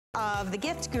Of the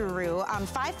gift guru.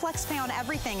 5 flex pay on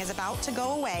everything is about to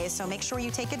go away, so make sure you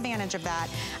take advantage of that.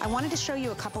 I wanted to show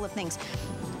you a couple of things.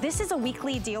 This is a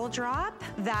weekly deal drop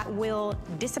that will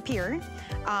disappear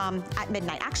at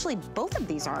midnight. Actually, both of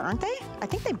these are, aren't they? I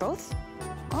think they both.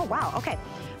 Oh, wow. Okay.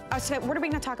 So what are we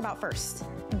going to talk about first?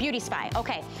 Beauty Spy.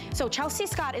 Okay, so Chelsea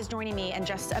Scott is joining me in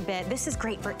just a bit. This is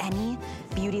great for any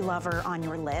beauty lover on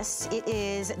your list. It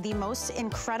is the most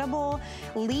incredible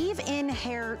leave-in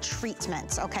hair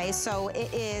treatment, okay? So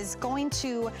it is going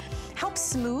to help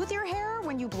smooth your hair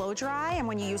when you blow dry and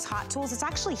when you use hot tools. It's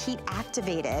actually heat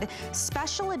activated.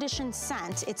 Special edition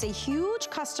scent. It's a huge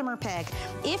customer pick.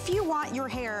 If you want your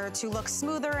hair to look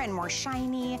smoother and more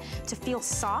shiny, to feel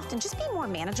soft and just be more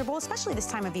manageable, especially this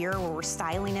time of year where we're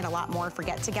styling it a lot more for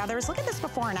get-togethers. Look at this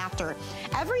before and after.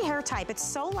 Every hair type, it's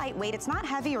so lightweight. It's not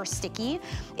heavy or sticky.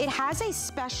 It has a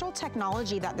special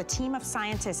technology that the team of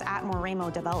scientists at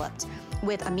Moremo developed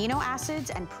with amino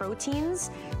acids and proteins.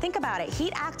 Think about it,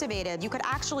 heat activated. You could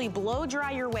actually blow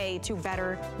dry your way to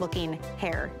better looking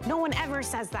hair. No one ever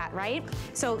says that, right?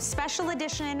 So special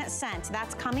edition scent,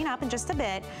 that's coming up in just a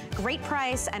bit. Great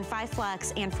price and 5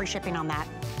 flex and free shipping on that.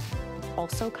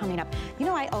 Also coming up, you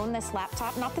know, I own this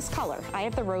laptop, not this color. I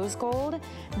have the rose gold.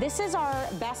 This is our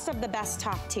best of the best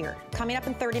top tier. Coming up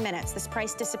in 30 minutes, this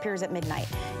price disappears at midnight.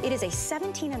 It is a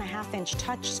 17.5-inch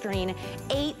touchscreen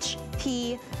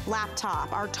HP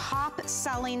laptop. Our top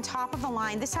selling, top of the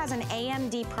line. This has an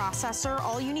AMD processor.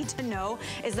 All you need to know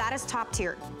is that is top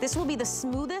tier. This will be the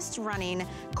smoothest running,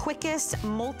 quickest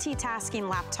multitasking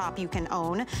laptop you can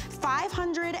own.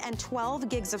 512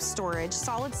 gigs of storage,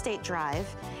 solid state drive,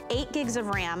 8 gigs of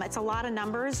RAM. It's a lot of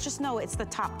numbers. Just know it's the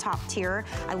top tier.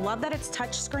 I love that it's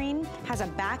touchscreen, has a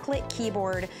backlit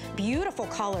keyboard, beautiful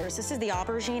colors. This is the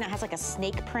aubergine. It has like a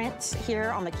snake print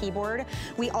here on the keyboard.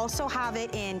 We also have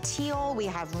it in teal. We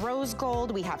have rose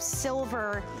gold. We have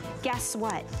silver. Guess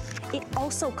what? It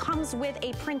also comes with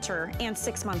a printer and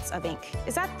 6 months of ink.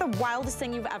 Is that the wildest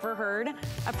thing you've ever heard?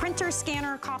 A printer,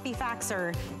 scanner, copy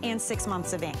faxer, and 6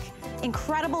 months of ink.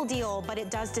 Incredible deal, but it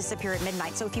does disappear at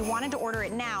midnight. So if you wanted to order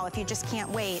it now, if you just can't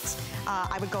wait,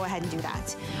 I would go ahead and do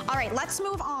that. All right, let's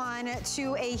move on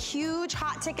to a huge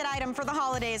hot ticket item for the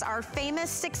holidays. Our famous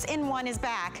 6-in-1 is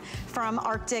back from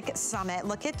Arctic Summit.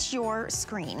 Look at your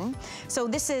screen. So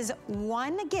this is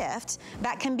one gift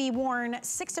that can be worn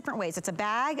 6 different ways. It's a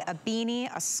bag, a beanie,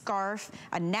 a scarf,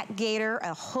 a neck gaiter,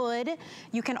 a hood.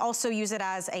 You can also use it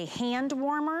as a hand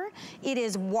warmer. It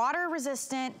is water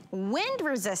resistant, wind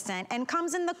resistant, and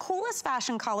comes in the coolest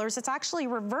fashion colors. It's actually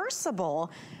reversible.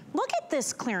 Look at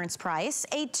this clearance price,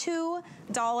 a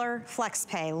 $2 flex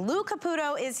pay. Lou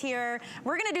Caputo is here.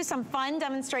 We're gonna do some fun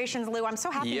demonstrations, Lou. I'm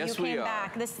so happy you came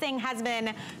back. This thing has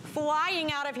been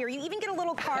flying out of here. You even get a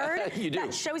little card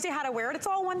that shows you how to wear it. It's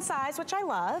all one size, which I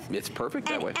love. It's perfect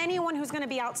that way. Anyone who's gonna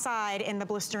be outside in the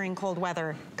blistering cold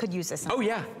weather could use this. Oh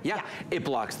yeah. It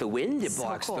blocks the wind, it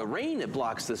blocks the rain, it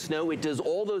blocks the snow, it does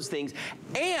all those things.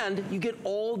 And you get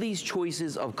all these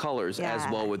choices of colors as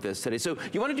well with this today. So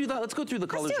you wanna do that? Let's go through the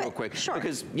colors real quick. Sure.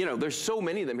 Because, you know, there's so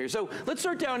many of them here. So let's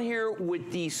start down here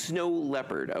with the snow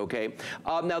leopard, okay?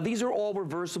 Now these are all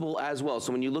reversible as well.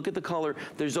 So when you look at the color,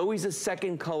 there's always a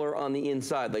second color on the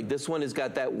inside. Like this one has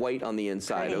got that white on the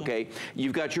inside, okay?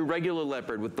 You've got your regular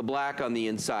leopard with the black on the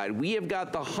inside. We have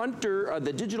got the hunter,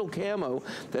 the digital camo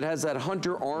that has that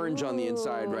hunter orange on the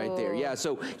inside right there. Yeah,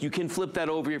 so you can flip that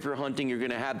over if you're hunting. You're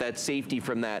gonna have that safety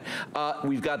from that.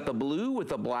 We've got the blue with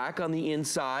the black on the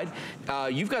inside.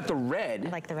 You've got the red. I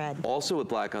like the red. Also with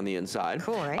black on the inside.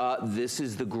 Cool, right? This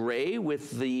is the gray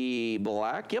with the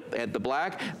black. Yep, and the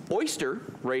black. Oyster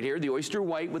right here, the oyster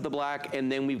white with the black,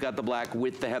 and then we've got the black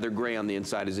with the heather gray on the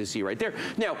inside, as you see right there.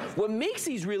 Now, what makes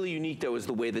these really unique, though, is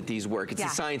the way that these work. It's the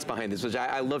science behind this, which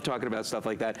I love talking about stuff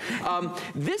like that.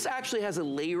 This actually has a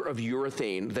layer of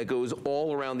urethane that goes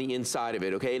all around the inside of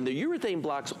it, okay? And the urethane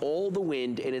blocks all the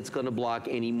wind, and it's gonna block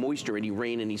any moisture, any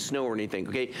rain, any snow, or anything,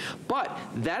 okay? But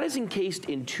that is encased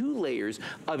in 2 layers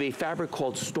of a fabric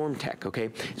called StormTech, okay?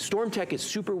 StormTech is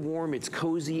super warm, it's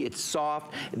cozy, it's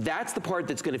soft. That's the part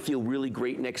that's gonna feel really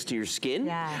great next to your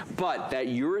skin. But that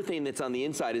urethane that's on the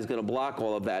inside is gonna block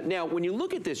all of that. Now, when you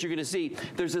look at this, you're gonna see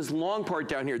there's this long part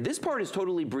down here. This part is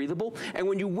totally breathable, and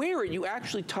when you wear it, you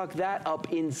actually tuck that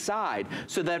up inside,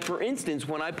 so that, for instance,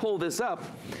 when I pull this up,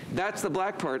 that's the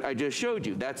black part I just showed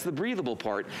you. That's the breathable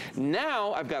part.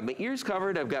 Now, I've got my ears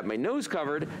covered, I've got my nose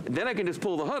covered, then I can just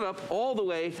pull the hood up all the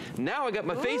way. Now I got my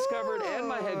my face covered and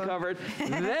my head covered.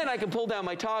 Then I can pull down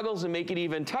my toggles and make it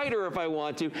even tighter if I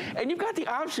want to. And you've got the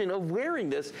option of wearing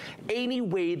this any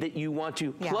way that you want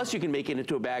to. Plus you can make it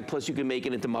into a bag, plus you can make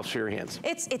it into muffs for your hands.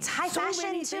 It's high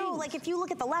fashion too. Like if you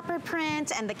look at the leopard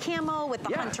print and the camo with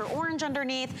the hunter orange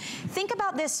underneath, think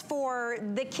about this for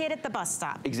the kid at the bus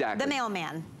stop. Exactly. The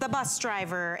mailman, the bus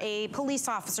driver, a police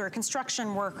officer, a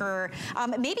construction worker.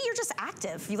 Maybe you're just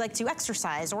active. You like to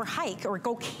exercise or hike or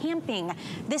go camping.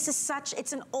 This is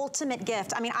it's an ultimate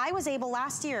gift. I mean, I was able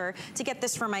last year to get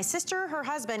this for my sister, her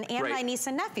husband, and my niece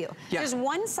and nephew. There's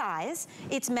one size,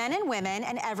 it's men and women,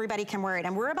 and everybody can wear it.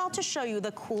 And we're about to show you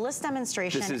the coolest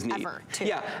demonstration ever, too.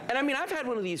 Yeah, and I mean, I've had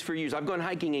one of these for years. I've gone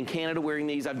hiking in Canada wearing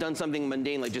these. I've done something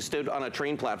mundane, like just stood on a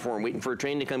train platform waiting for a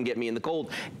train to come get me in the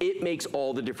cold. It makes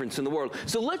all the difference in the world.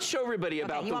 So let's show everybody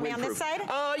about the windproof. You want me on this side?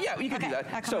 Yeah, you can do that.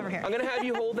 I'll come so over here. I'm gonna have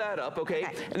you hold that up, okay?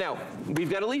 Now, we've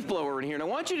got a leaf blower in here, and I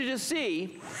want you to just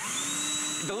see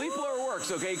the leaf blower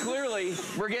works, okay? Clearly,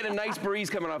 we're getting a nice breeze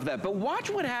coming off of that. But watch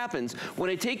what happens when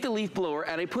I take the leaf blower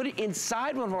and I put it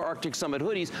inside one of our Arctic Summit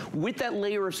hoodies with that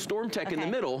layer of Storm Tech in the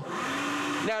middle.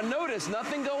 Now notice,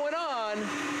 nothing going on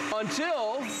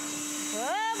until...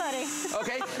 Oh, buddy.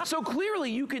 Okay, so clearly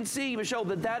you can see, Michelle,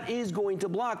 that is going to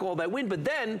block all that wind. But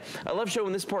then, I love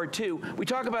showing this part too. We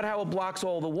talk about how it blocks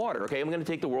all the water. Okay, I'm going to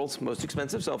take the world's most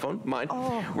expensive cell phone, mine.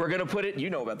 We're going to put it, you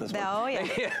know about this one. Oh,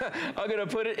 yeah. I'm going to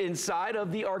put it inside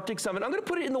of the Arctic Summit. I'm going to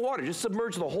put it in the water, just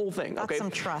submerge the whole thing. That's okay,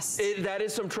 some trust. That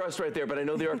is some trust right there, but I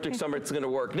know the Arctic Summit's going to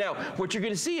work. Now, what you're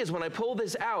going to see is when I pull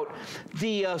this out,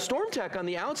 the Storm Tech on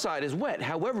the outside is wet.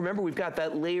 However, remember, we've got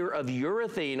that layer of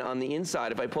urethane on the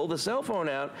inside. If I pull the cell phone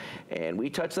out and we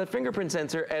touch that fingerprint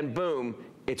sensor and boom,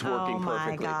 it's working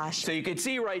perfectly. Oh my gosh. So you can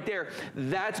see right there,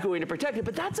 that's going to protect it.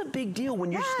 But that's a big deal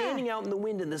when you're standing out in the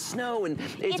wind and the snow and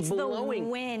it's blowing. The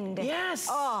wind. Yes.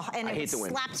 Oh, and I hate it the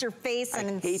wind. slaps your face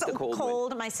and it's so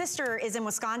cold. My sister is in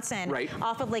Wisconsin,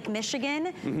 off of Lake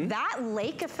Michigan. That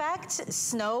lake effect,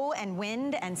 snow and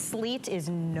wind and sleet is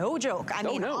no joke. I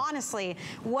mean, honestly,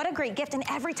 what a great gift. And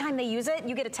every time they use it,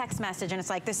 you get a text message and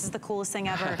it's like, this is the coolest thing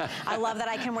ever. I love that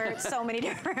I can wear it so many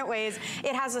different ways.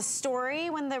 It has a story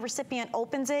when the recipient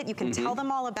opens it. You can tell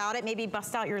them all about it. Maybe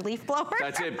bust out your leaf blower.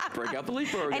 That's it. Break out the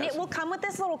leaf blower. And it will come with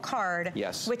this little card,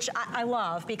 which I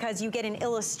love because you get an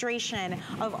illustration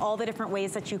of all the different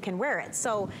ways that you can wear it.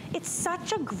 So it's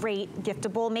such a great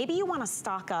giftable. Maybe you want to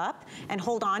stock up and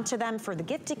hold on to them for the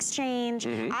gift exchange.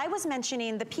 I was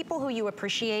mentioning the people who you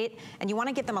appreciate and you want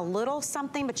to give them a little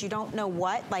something, but you don't know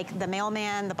what, like the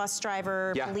mailman, the bus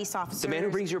driver, police officer. The man who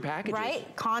brings your packages.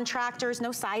 Right? Contractors,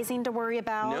 no sizing to worry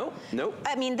about. Nope.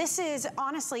 I mean, this is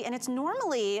honestly, and it's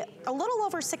normally a little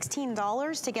over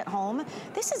 $16 to get home.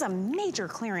 This is a major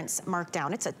clearance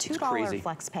markdown. It's a $2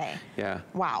 flex pay.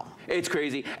 Wow. It's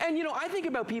crazy. And you know, I think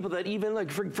about people that even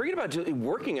like, forget about just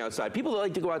working outside. People that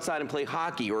like to go outside and play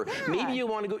hockey, or maybe you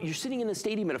want to go, you're sitting in the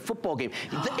stadium at a football game.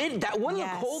 That one of the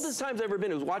coldest times I've ever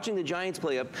been was watching the Giants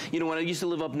play up, you know, when I used to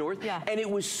live up north. And it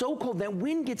was so cold. That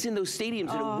wind gets in those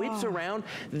stadiums and it whips around.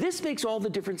 This makes all the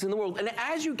difference in the world. And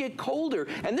as you get colder,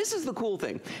 and this is the cool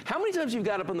thing, how many times you've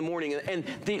got up in the morning and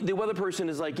the weather person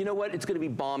is like, you know what, it's going to be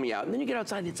balmy out. And then you get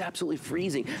outside and it's absolutely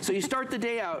freezing. So you start the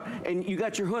day out and you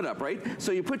got your hood up, right?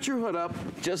 So you put your hood up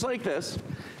just like this.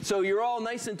 So you're all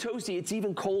nice and toasty. It's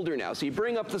even colder now. So you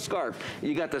bring up the scarf.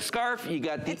 You got the scarf, you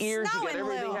got the ears, you got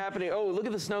everything happening. Oh, look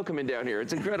at the snow coming down here.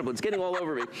 It's incredible. It's getting all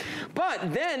over me.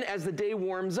 But then as the day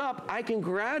warms up, I can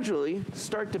gradually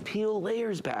start to peel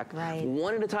layers back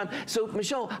one at a time. So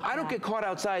Michelle, I don't get caught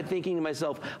outside thinking to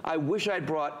myself, I wish I'd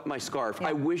brought my scarf.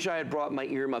 I wish I had brought my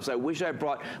earmuffs. I wish I had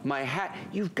brought my hat.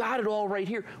 You've got it all right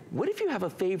here. What if you have a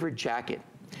favorite jacket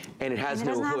and it has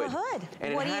no hood?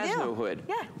 And it has no hood.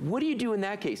 What do you do in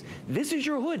that case? This is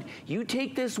your hood. You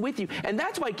take this with you. And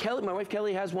that's why Kelly, my wife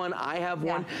Kelly has one, I have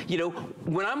one. You know,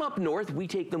 when I'm up north, we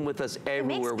take them with us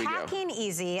everywhere we go. It makes packing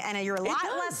easy, and you're a lot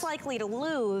less likely to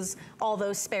lose all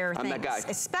those spare things. I'm that guy.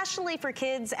 Especially for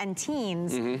kids and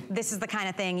teens, this is the kind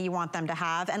of thing you want them to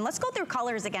have. And let's go through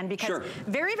colors again, because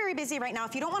very, very busy right now.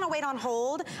 If you don't want to wait on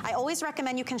hold, I always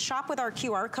recommend you can shop with our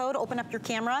QR code, open up your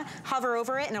camera, hover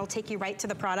over it, and it'll take you right to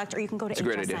the product, or you can go to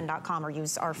hsn.com or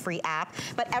use our free app.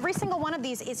 But every single one of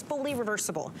these is fully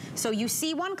reversible. So you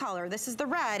see one color, this is the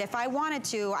red. If I wanted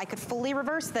to, I could fully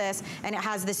reverse this, and it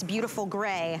has this beautiful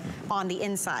gray on the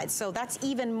inside. So that's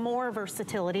even more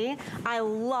versatility. I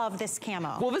love this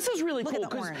camo. Well, this is really cool,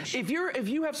 because if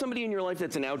you have somebody in your life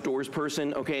that's an outdoors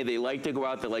person, okay, they like to go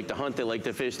out, they like to hunt, they like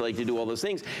to fish, they like to do all those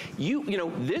things. You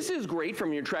know, this is great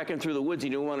from you're trekking through the woods,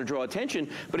 you don't want to draw attention,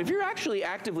 but if you're actually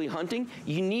actively hunting,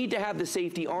 you need to have the safety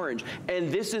safety orange. And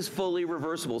this is fully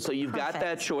reversible. So you've got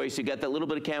that choice. You've got that little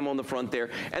bit of camo on the front there.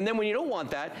 And then when you don't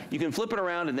want that, you can flip it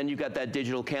around, and then you've got that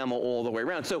digital camo all the way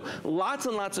around. So lots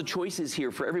and lots of choices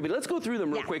here for everybody. Let's go through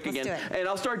them real quick again. And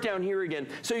I'll start down here again.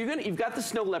 So you've got the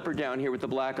snow leopard down here with the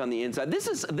black on the inside. This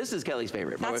is Kelly's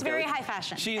favorite. That's very high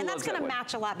fashion. And that's going to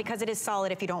match a lot because it is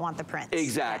solid if you don't want the print.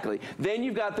 Exactly. Then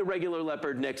you've got the regular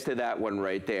leopard next to that one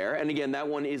right there. And again, that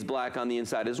one is black on the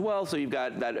inside as well. So you've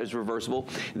got that as reversible.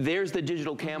 There's the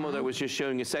digital camo that I was just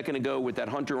showing a second ago with that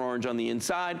hunter orange on the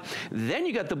inside. Then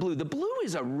you got the blue. The blue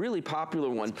is a really popular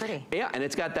one. It's pretty. Yeah, and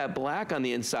it's got that black on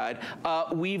the inside.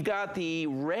 We've got the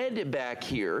red back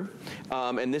here.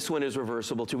 And this one is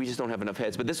reversible too. We just don't have enough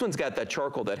heads. But this one's got that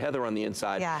charcoal, that heather on the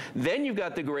inside. Yeah. Then you've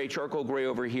got the gray, charcoal gray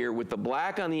over here with the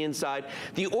black on the inside.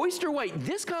 The oyster white,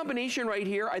 this combination right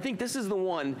here, I think this is the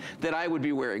one that I would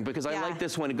be wearing because I like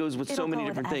this one. It goes with so many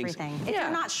different things. If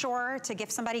you're not sure to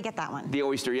gift somebody, get that one. The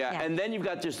oyster, And then you've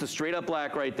got just the straight up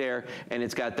black right there, and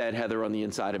it's got that heather on the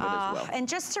inside of it as well. And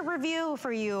just to review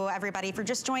for you, everybody, for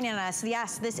just joining us,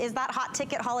 yes, this is that hot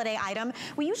ticket holiday item.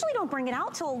 We usually don't bring it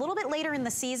out till a little bit later in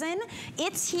the season.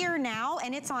 It's here now,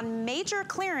 and it's on major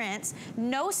clearance.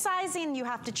 No sizing you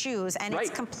have to choose, and it's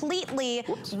completely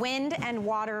wind and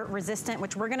water resistant,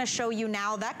 which we're going to show you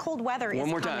now. That cold weather is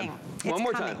coming. One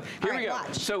more time. Here we go.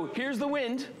 Watch. So here's the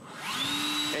wind.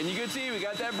 And you can see we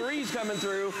got that breeze coming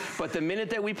through, but the minute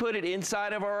that we put it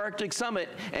inside of our Arctic Summit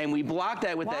and we block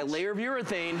that with that layer of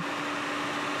urethane,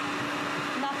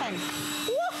 nothing.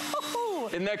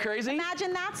 Isn't that crazy?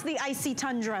 Imagine that's the icy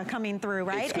tundra coming through,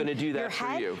 right? It's going to do that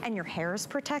for you. And your hair's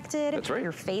protected. That's right.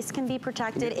 Your face can be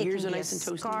protected. It can be a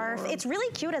scarf. It's really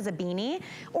cute as a beanie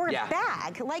or a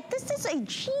bag. Like, this is a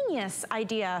genius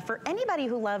idea for anybody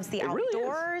who loves the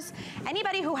outdoors,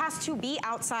 anybody who has to be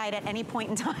outside at any point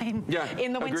in time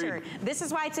in the winter. This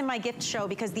is why it's in my gift show,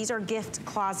 because these are gift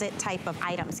closet type of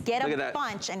items. Get a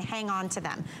bunch and hang on to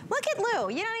them. Look at Lou.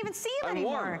 You don't even see him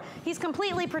anymore. Warm. He's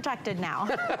completely protected now.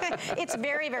 It's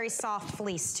very, very soft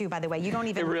fleece too, by the way. You don't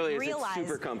even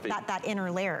realize that inner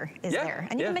layer is there.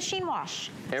 And you can machine wash.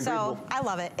 So I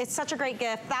love it. It's such a great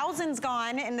gift. Thousands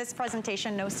gone in this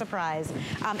presentation, no surprise.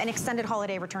 And extended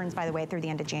holiday returns, by the way, through the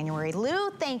end of January. Lou,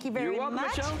 thank you very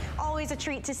much. Michelle. Always a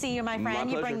treat to see you, my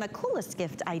friend. You bring the coolest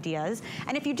gift ideas.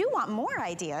 And if you do want more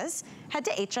ideas, head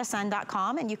to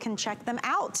hsn.com and you can check them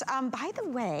out. By the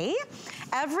way,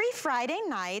 every Friday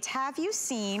night, have you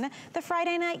seen the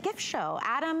Friday Night Gift Show?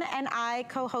 Adam and I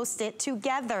co-host it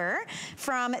together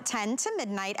from 10 to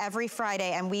midnight every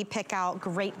Friday, and we pick out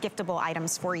great giftable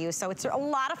items for you. So it's a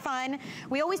lot of fun.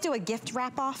 We always do a gift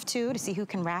wrap-off too to see who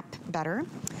can wrap better.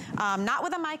 Not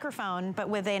with a microphone, but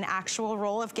with an actual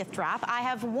roll of gift wrap. I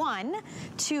have won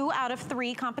 2 out of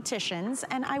 3 competitions,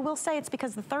 and I will say it's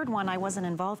because the third one I wasn't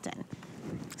involved in.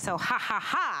 So ha ha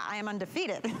ha, I am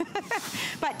undefeated.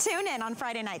 But tune in on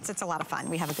Friday nights, it's a lot of fun.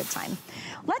 We have a good time.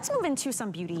 Let's move into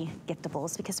some beauty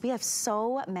giftables because we have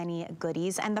so many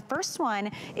goodies. And the first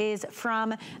one is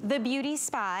from the Beauty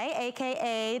Spy,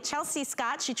 AKA Chelsea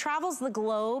Scott. She travels the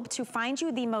globe to find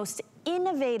you the most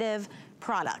innovative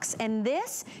products. And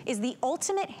this is the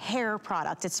ultimate hair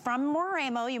product. It's from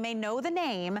Moremo. You may know the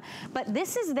name, but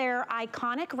this is their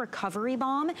iconic recovery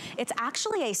balm. It's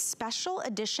actually a special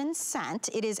edition scent.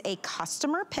 It is a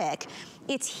customer pick.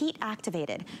 It's heat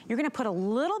activated. You're gonna put a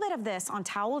little bit of this on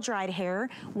towel dried hair.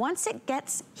 Once it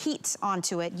gets heat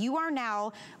onto it, you are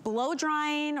now blow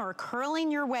drying or curling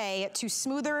your way to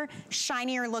smoother,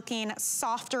 shinier looking,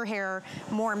 softer hair,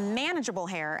 more manageable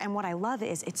hair. And what I love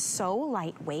is it's so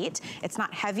lightweight. It's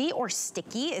not heavy or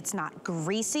sticky. It's not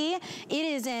greasy. It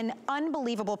is an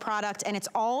unbelievable product, and it's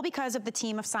all because of the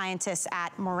team of scientists at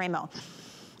Moremo.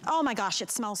 Oh my gosh,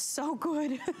 it smells so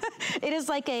good. It is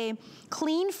like a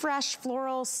clean, fresh,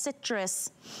 floral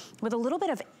citrus with a little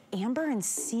bit of amber and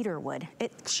cedar wood.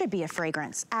 It should be a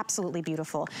fragrance. Absolutely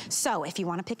beautiful. So if you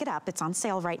want to pick it up, it's on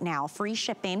sale right now. Free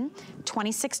shipping,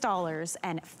 $26,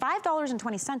 and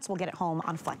 $5.20 will get it home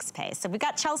on FlexPay. So we've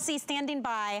got Chelsea standing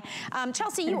by.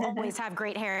 Chelsea, you always have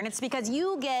great hair, and it's because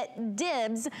you get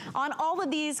dibs on all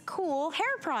of these cool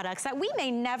hair products that we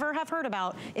may never have heard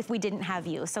about if we didn't have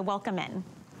you. So welcome in.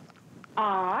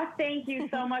 Aw, thank you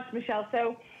so much, Michelle.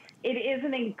 So it is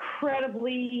an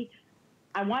incredibly,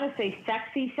 I want to say,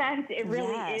 sexy scent. It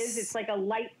really is. It's like a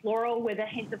light floral with a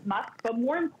hint of musk. But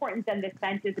more important than the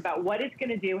scent is about what it's going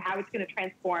to do, how it's going to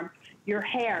transform your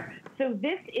hair. So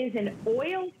this is an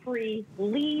oil-free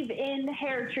leave-in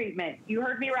hair treatment. You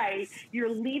heard me right. You're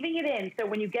leaving it in. So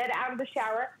when you get out of the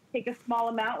shower, take a small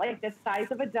amount, like the size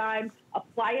of a dime,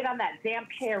 apply it on that damp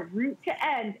hair root to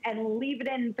end, and leave it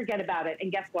in and forget about it.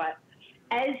 And guess what?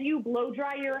 As you blow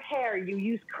dry your hair, you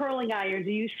use curling irons,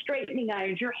 you use straightening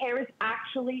irons, your hair is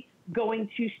actually going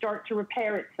to start to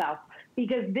repair itself,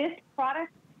 because this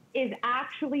product is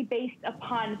actually based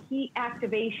upon heat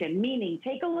activation, meaning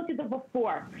take a look at the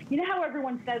before. You know how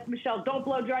everyone says, Michelle, don't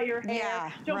blow dry your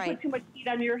hair, don't put too much heat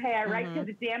on your hair, right? Because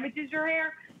it damages your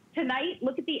hair. Tonight,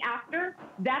 look at the after.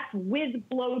 That's with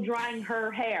blow drying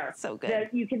her hair. So good.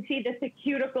 You can see that the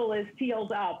cuticle is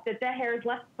sealed up, that the hair is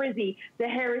less frizzy, the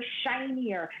hair is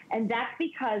shinier, and that's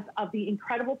because of the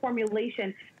incredible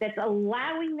formulation that's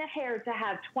allowing the hair to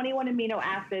have 21 amino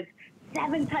acids,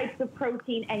 7 types of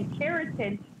protein, and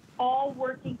keratin, all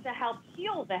working to help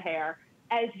heal the hair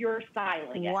as you're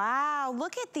styling it. Wow,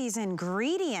 look at these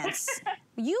ingredients.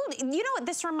 You know what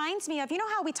this reminds me of? You know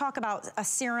how we talk about a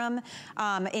serum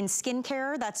in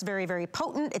skincare that's very, very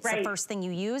potent? It's the first thing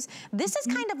you use. This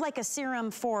is kind of like a serum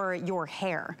for your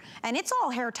hair. And it's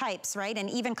all hair types, right? And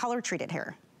even color-treated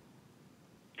hair.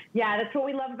 Yeah, that's what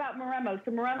we love about Moremo.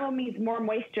 So Moremo means more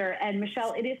moisture, and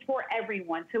Michelle, it is for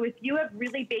everyone. So if you have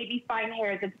really baby fine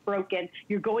hair that's broken,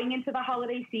 you're going into the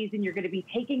holiday season, you're going to be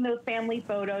taking those family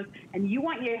photos, and you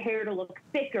want your hair to look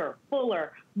thicker,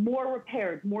 fuller, more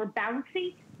repaired, more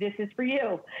bouncy, this is for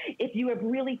you. If you have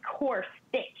really coarse,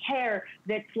 thick hair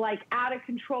that's like out of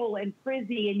control and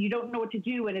frizzy and you don't know what to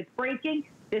do and it's breaking,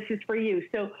 this is for you.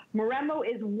 So Moremo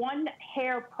is one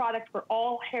hair product for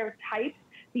all hair types,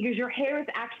 because your hair is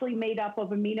actually made up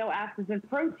of amino acids and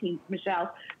proteins,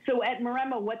 Michelle. So at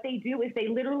Moremo, what they do is they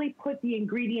literally put the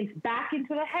ingredients back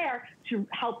into the hair to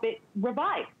help it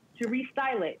revive, to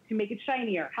restyle it, to make it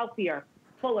shinier, healthier,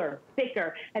 fuller,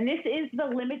 thicker. And this is the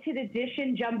limited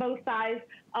edition jumbo size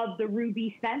of the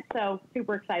ruby scent, so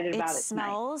super excited about it. It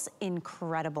smells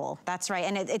incredible. That's right,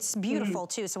 and it's beautiful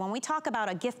too. So when we talk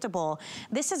about a giftable,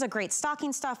 this is a great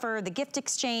stocking stuffer, the gift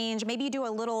exchange. Maybe you do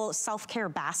a little self-care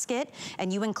basket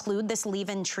and you include this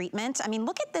leave-in treatment. I mean,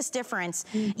 look at this difference.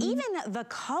 Even the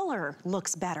color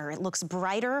looks better. It looks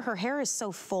brighter. Her hair is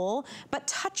so full, but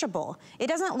touchable. It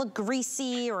doesn't look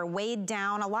greasy or weighed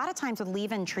down. A lot of times with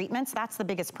leave-in treatments, that's the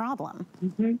biggest problem.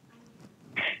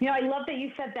 You know, I love that you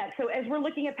said that. So as we're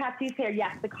looking at Patsy's hair,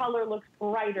 yes, the color looks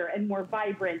brighter and more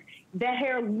vibrant. The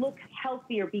hair looks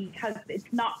healthier because it's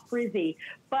not frizzy.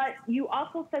 But you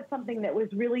also said something that was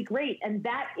really great, and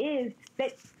that is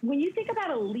that when you think about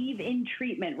a leave-in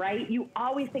treatment, right, you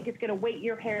always think it's going to weight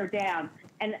your hair down.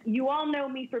 And you all know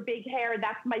me for big hair.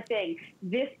 That's my thing.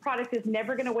 This product is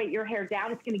never going to weight your hair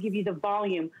down. It's going to give you the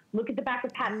volume. Look at the back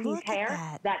of Patsy's hair,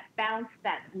 that bounce,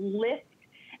 that lift.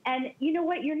 And you know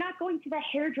what? You're not going to the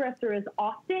hairdresser as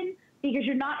often because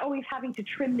you're not always having to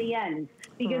trim the ends.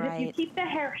 Because if you keep the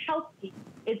hair healthy,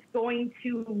 it's going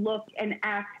to look and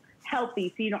act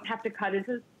healthy, so you don't have to cut it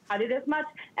as much.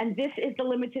 And this is the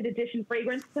limited edition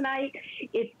fragrance tonight.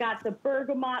 It's got the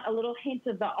bergamot, a little hint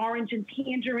of the orange and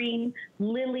tangerine,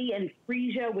 lily and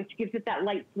freesia, which gives it that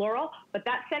light floral. But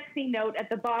that sexy note at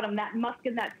the bottom, that musk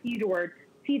and that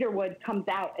cedarwood comes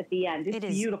out at the end. It's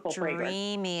beautiful fragrance. It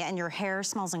is dreamy, and your hair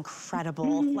smells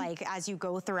incredible, like as you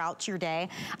go throughout your day.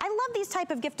 I love these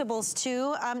type of giftables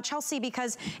too, Chelsea,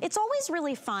 because it's always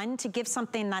really fun to give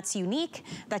something that's unique,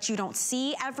 that you don't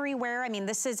see everywhere. I mean,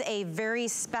 this is a very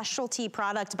specialty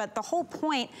product, but the whole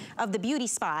point of the Beauty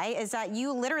Spy is that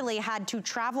you literally had to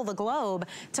travel the globe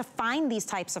to find these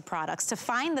types of products, to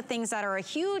find the things that are a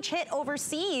huge hit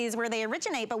overseas where they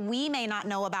originate, but we may not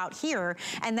know about here,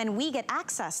 and then we get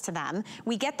access to them.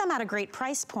 We get them at a great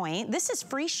price point. This is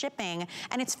free shipping,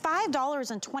 and it's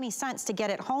 $5.20 to get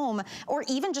it home, or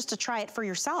even just to try it for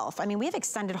yourself. I mean, we have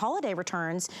extended holiday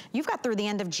returns. You've got through the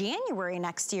end of January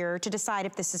next year to decide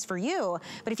if this is for you.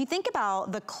 But if you think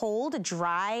about the cold,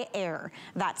 dry air,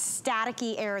 that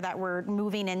staticky air that we're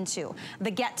moving into,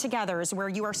 the get-togethers where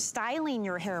you are styling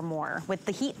your hair more with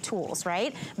the heat tools,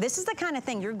 right? This is the kind of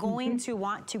thing you're going to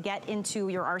want to get into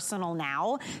your arsenal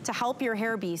now to help your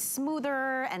hair be smoother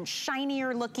and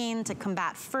shinier looking, to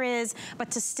combat frizz,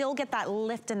 but to still get that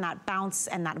lift and that bounce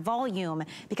and that volume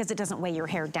because it doesn't weigh your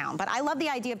hair down. But I love the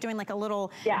idea of doing like a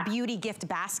little beauty gift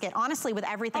basket, honestly, with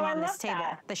everything on this table.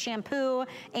 The shampoo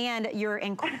and your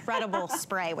incredible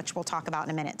spray, which we'll talk about in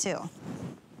a minute too.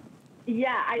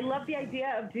 Yeah, I love the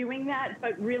idea of doing that,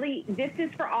 but really, this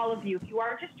is for all of you. If you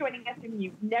are just joining us and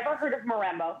you've never heard of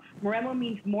Moremo, Moremo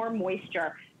means more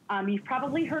moisture. You've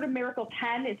probably heard of Miracle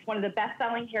 10. It's one of the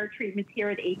best-selling hair treatments here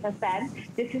at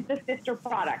HSN. This is the sister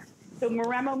product. So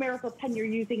Moremo Miracle 10 you're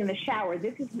using in the shower.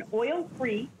 This is an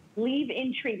oil-free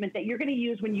leave-in treatment that you're going to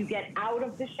use when you get out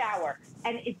of the shower.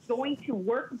 And it's going to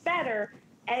work better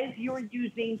as you're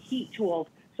using heat tools.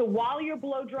 So while you're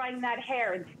blow drying that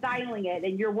hair and styling it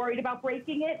and you're worried about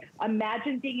breaking it,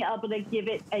 imagine being able to give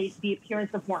it the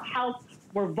appearance of more health,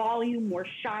 more volume, more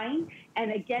shine.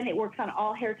 And again, it works on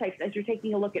all hair types. As you're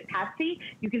taking a look at Patsy,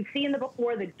 you can see in the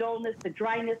before the dullness, the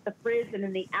dryness, the frizz, and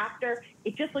in the after,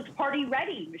 it just looks party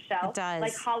ready, Michelle. It does.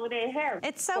 Like holiday hair.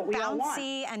 It's so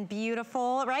bouncy and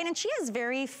beautiful, right? And she has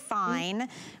very fine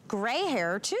gray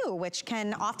hair too, which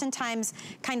can oftentimes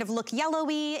kind of look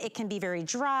yellowy. It can be very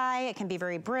dry. It can be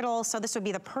very brittle. So this would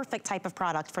be the perfect type of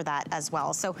product for that as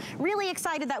well. So really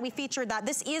excited that we featured that.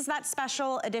 This is that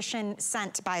special edition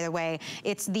scent, by the way.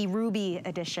 It's the Ruby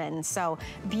edition. So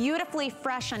beautifully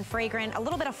fresh and fragrant, a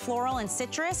little bit of floral and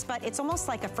citrus, but it's almost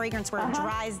like a fragrance where it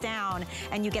dries down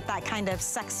and you get that kind of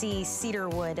sexy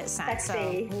cedarwood scent.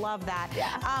 Sexy. So love that.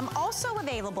 Yeah. Also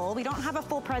available, we don't have a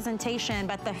full presentation,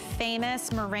 but the famous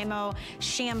Moremo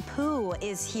shampoo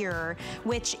is here,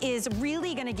 which is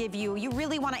really gonna give you, you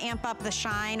really wanna amp up the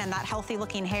shine and that healthy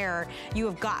looking hair, you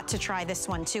have got to try this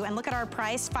one too. And look at our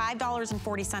price,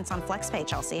 $5.40 on FlexPay,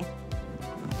 Chelsea.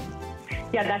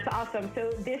 Yeah, that's awesome. So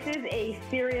this is a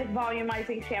serious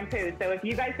volumizing shampoo. So if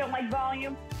you guys don't like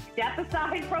volume, step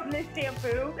aside from this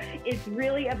shampoo. It's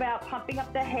really about pumping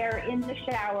up the hair in the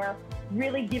shower,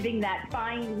 really giving that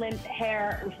fine, limp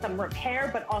hair some repair,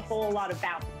 but also a lot of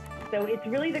bounce. So it's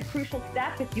really the crucial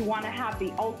step if you want to have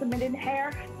the ultimate in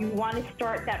hair. You want to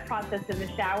start that process in the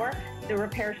shower. The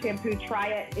Repair Shampoo, try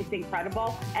it. It's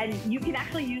incredible. And you can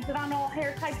actually use it on all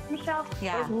hair types, Michelle.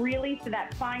 Yeah. But really, for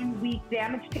that fine, weak,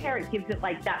 damaged hair, it gives it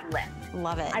like that lift.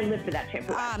 Love it. I live for that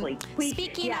shampoo, actually.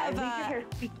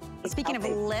 Speaking of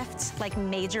lift, like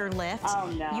major lift,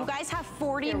 you guys have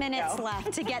 40 minutes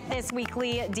left to get this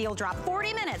weekly deal drop.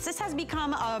 40 minutes. This has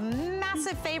become a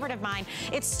massive favorite of mine.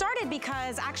 It started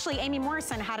because actually Amy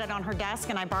Morrison had it on her desk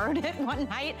and I borrowed it one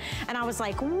night and I was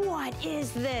like, what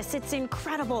is this? It's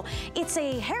incredible. It's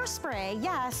a hairspray,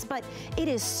 yes, but it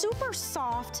is super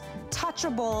soft,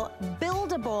 touchable,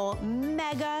 buildable,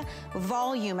 mega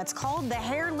volume. It's called the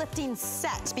Hair Lifting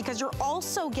Set because you're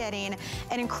also getting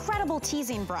an incredible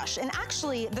teasing brush. And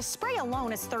actually, the spray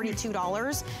alone is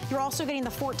 $32. You're also getting the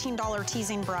 $14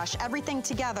 teasing brush. Everything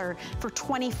together for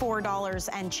 $24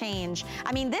 and change.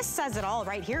 I mean, this says it all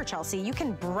right here, Chelsea. You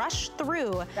can brush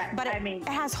through, but it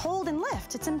has hold and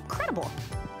lift. It's incredible.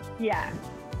 Yeah.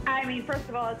 I mean, first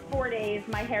of all, it's 4 days.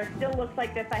 My hair still looks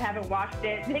like this. I haven't washed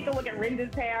it. Take a look at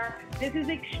Rinda's hair. This is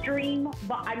extreme.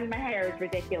 I mean, my hair is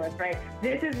ridiculous, right?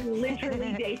 This is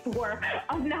literally day 4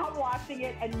 of not washing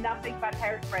it and nothing but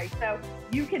hairspray. So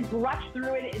you can brush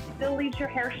through it. It still leaves your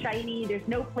hair shiny. There's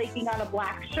no flaking on a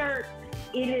black shirt.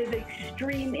 It is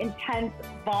extreme, intense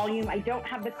volume. I don't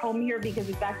have the comb here because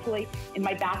it's actually in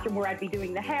my bathroom where I'd be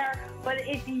doing the hair. But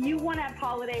if you want to have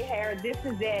holiday hair, this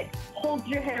is it. Holds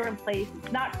your hair in place.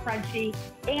 It's not crunchy.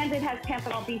 And it has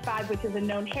panthenol B5, which is a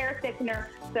known hair thickener.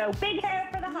 So big hair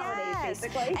for the holidays,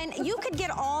 basically. And you could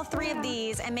get all 3 of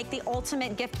these and make the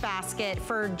ultimate gift basket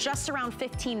for just around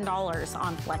 $15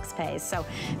 on FlexPay. So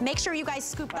make sure you guys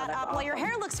scoop that up. Well, your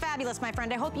hair looks fabulous, my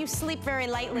friend. I hope you sleep very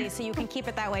lightly so you can keep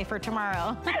it that way for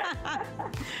tomorrow.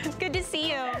 Good to see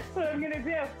you. That's what I'm going to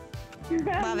do.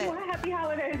 Love it. Happy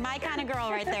holidays. My kind of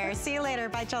girl right there. See you later.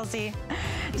 Bye, Chelsea.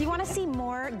 Do you want to see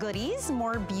more goodies,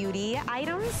 more beauty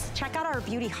items? Check out our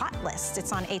beauty hot list.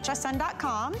 It's on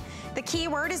hsn.com. The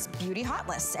keyword is beauty hot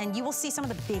list, and you will see some of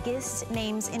the biggest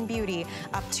names in beauty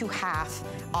up to half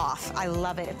off. I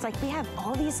love it. It's like we have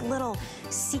all these little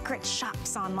secret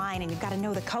shops online, and you've got to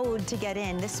know the code to get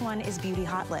in. This one is beauty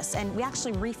hot list, and we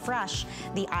actually refresh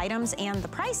the items and the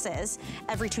prices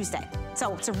every Tuesday.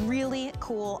 So it's a really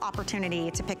cool opportunity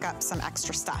to pick up some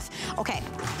extra stuff. Okay,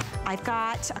 I've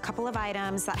got a couple of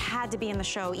items that had to be in the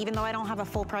show. Even though I don't have a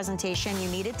full presentation, you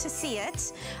needed to see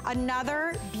it.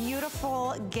 Another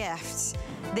beautiful gift.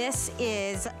 This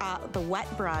is the Wet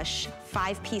Brush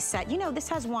 5-piece set. You know, this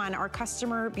has won our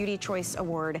Customer Beauty Choice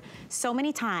Award so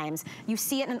many times. You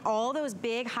see it in all those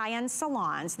big high-end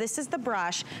salons. This is the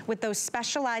brush with those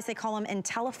specialized, they call them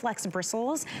IntelliFlex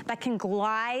bristles, that can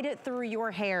glide through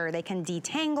your hair. They can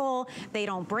detangle, they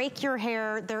don't break your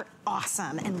hair. They're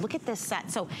awesome. And look at this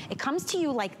set. So it comes to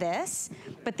you like this,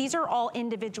 but these are all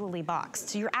individually boxed.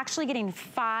 So you're actually getting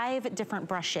 5 different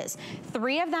brushes.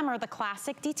 3 of them are the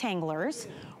classic detanglers.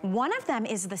 1 of them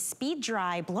is the Speed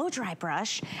Dry Blow Dry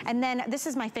brush. And then this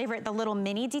is my favorite, the little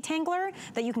mini detangler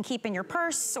that you can keep in your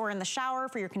purse or in the shower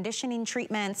for your conditioning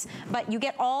treatments. But you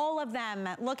get all of them.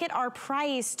 Look at our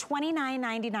price,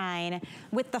 $29.99.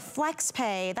 With the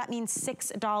FlexPay, that means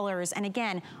 $6. And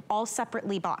again, all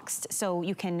separately boxed. So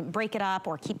you can break it up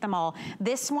or keep them all.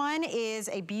 This one is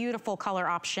a beautiful color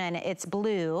option. It's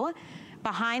blue.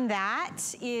 Behind that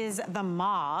is the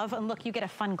mauve. And look, you get a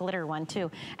fun glitter one too.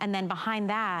 And then behind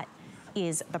that,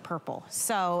 is the purple.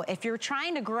 So if you're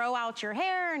trying to grow out your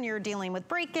hair and you're dealing with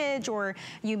breakage, or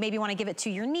you maybe want to give it to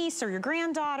your niece or your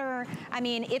granddaughter, I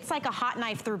mean, it's like a hot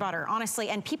knife through butter, honestly.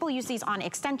 And people use these on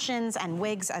extensions and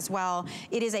wigs as well.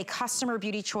 It is a Customer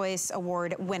Beauty Choice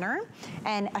Award winner,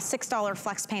 and a $6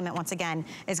 flex payment, once again,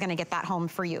 is gonna get that home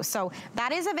for you. So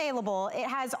that is available. It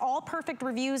has all perfect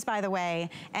reviews, by the way,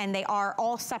 and they are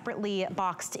all separately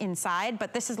boxed inside,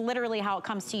 but this is literally how it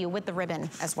comes to you with the ribbon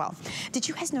as well. Did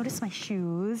you guys notice my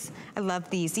shoes? I love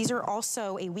these. These are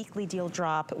also a weekly deal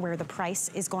drop where the price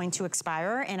is going to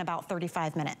expire in about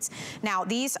 35 minutes. Now,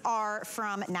 these are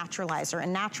from Naturalizer,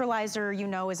 and Naturalizer, you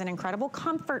know, is an incredible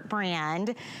comfort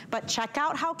brand, but check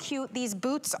out how cute these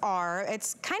boots are.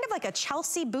 It's kind of like a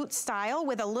Chelsea boot style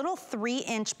with a little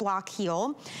 3-inch block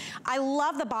heel. I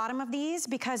love the bottom of these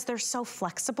because they're so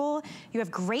flexible. You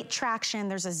have great traction.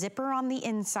 There's a zipper on the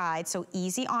inside, so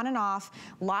easy on and off.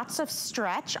 Lots of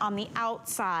stretch on the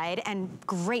outside and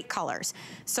great colors.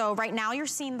 So right now you're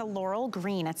seeing the laurel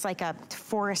green. It's like a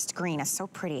forest green. It's so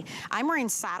pretty. I'm wearing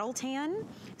saddle tan,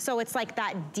 so it's like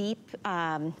that deep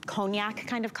cognac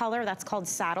kind of color. That's called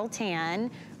saddle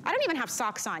tan. I don't even have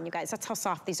socks on, you guys. That's how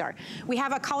soft these are. We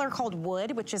have a color called wood,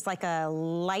 which is like a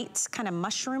light kind of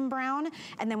mushroom brown.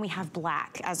 And then we have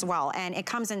black as well. And it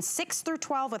comes in 6 through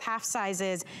 12 with half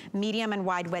sizes, medium and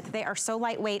wide width. They are so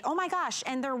lightweight. Oh my gosh,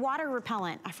 and they're water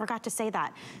repellent. I forgot to say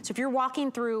that. So if you're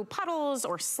walking through puddles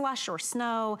or slush or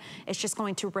snow, it's just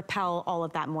going to repel all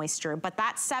of that moisture. But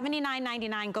that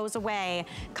 $79.99 goes away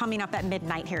coming up at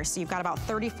midnight here. So you've got about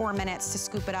 34 minutes to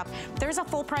scoop it up. There's a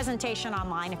full presentation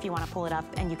online if you want to pull it up,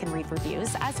 and you can read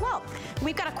reviews as well.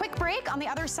 We've got a quick break. On the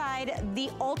other side, the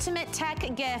ultimate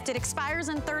tech gift. It expires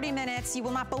in 30 minutes. You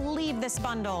will not believe this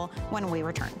bundle when we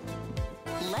return.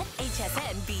 Let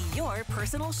HSN be your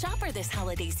personal shopper this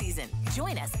holiday season.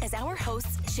 Join us as our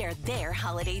hosts share their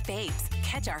holiday faves.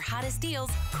 Catch our hottest deals,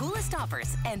 coolest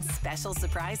offers, and special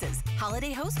surprises.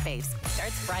 Holiday Host Faves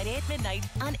starts Friday at midnight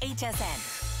on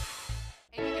HSN.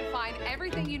 And you can find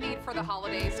everything you need for the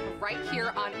holidays right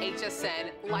here on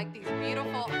HSN, like these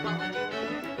beautiful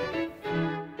holiday.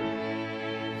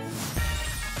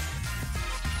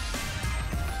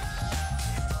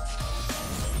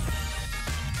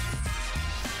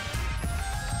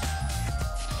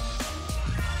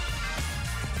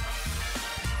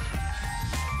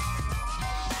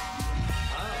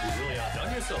 You really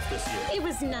outdone yourself this year. It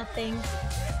was nothing.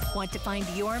 Want to find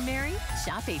your Mary?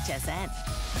 Shop HSN.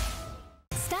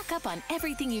 Stock up on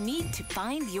everything you need to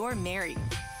find your Mary.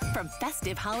 From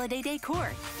festive holiday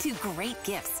decor to great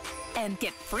gifts. And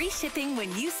get free shipping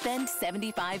when you spend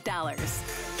 $75.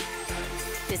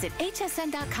 Visit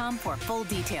hsn.com for full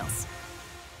details.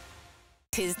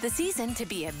 'Tis the season to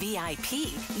be a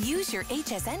VIP. Use your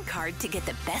HSN card to get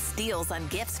the best deals on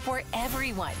gifts for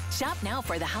everyone. Shop now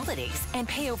for the holidays and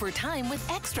pay over time with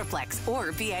Extra Flex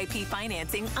or VIP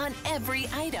financing on every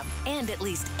item. And at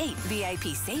least 8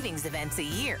 VIP savings events a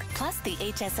year. Plus, the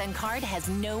HSN card has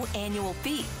no annual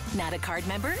fee. Not a card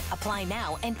member? Apply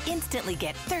now and instantly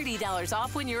get $30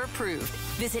 off when you're approved.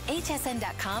 Visit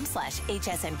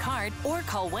hsn.com/HSN card or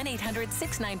call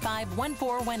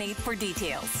 1-800-695-1418 for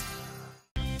details.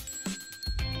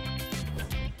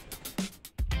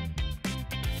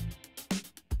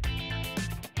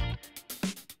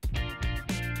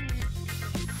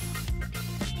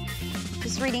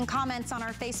 Reading comments on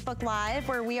our Facebook Live,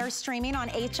 where we are streaming on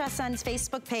HSN's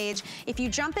Facebook page. If you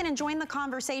jump in and join the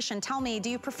conversation, tell me, do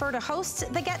you prefer to host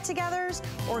the get-togethers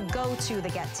or go to the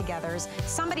get-togethers?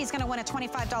 Somebody's gonna win a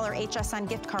 $25 HSN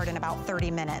gift card in about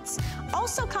 30 minutes.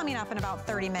 Also coming up in about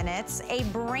 30 minutes, a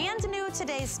brand new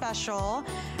Today's Special.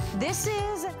 This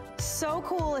is so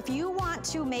cool. If you want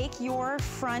to make your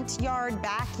front yard,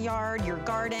 backyard, your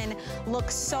garden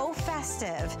look so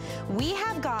festive, we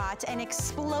have got an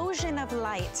explosion of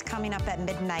lights coming up at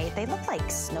midnight. They look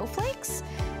like snowflakes.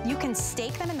 You can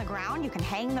stake them in the ground, you can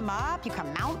hang them up, you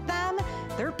can mount them.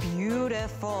 They're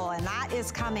beautiful, and that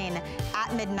is coming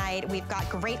at midnight. We've got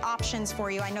great options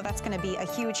for you. I know that's gonna be a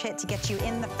huge hit to get you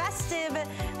in the festive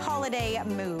holiday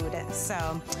mood.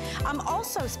 So,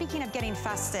 also speaking of getting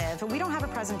festive, we don't have a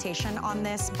presentation on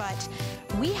this, but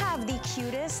we have the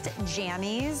cutest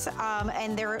jammies,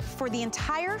 and they're for the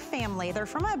entire family. They're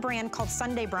from a brand called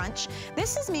Sunday Brunch.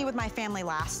 This is me with my family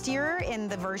last year in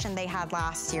the version they had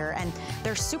last year, and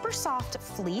they're super soft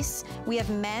fleece. We have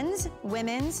men's,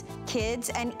 women's, kids,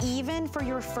 and even for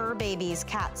your fur babies,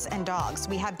 cats and dogs.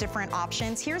 We have different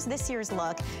options. Here's this year's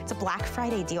look. It's a Black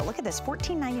Friday deal. Look at this,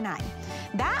 $14.99.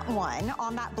 That one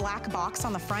on that black box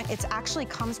on the front, it actually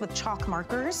comes with chalk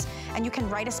markers, and you can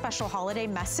write a a special holiday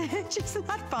message. Isn't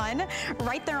that fun?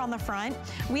 Right there on the front.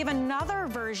 We have another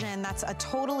version that's a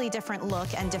totally different look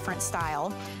and different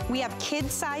style. We have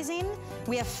kid sizing,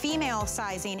 we have female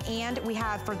sizing, and we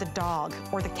have for the dog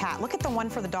or the cat. Look at the one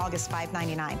for the dog is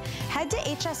 $5.99. Head to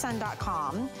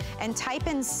hsn.com and type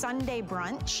in Sunday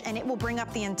brunch, and it will bring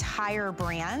up the entire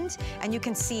brand, and you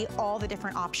can see all the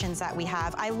different options that we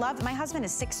have. I love, my husband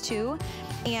is 6'2",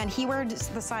 and he wears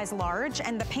the size large,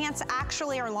 and the pants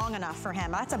actually are long enough for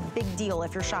him. That's a big deal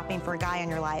if you're shopping for a guy in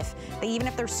your life. Even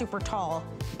if they're super tall,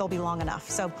 they'll be long enough.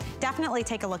 So definitely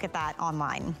take a look at that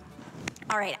online.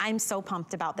 All right, I'm so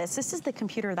pumped about this. This is the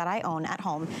computer that I own at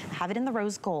home. I have it in the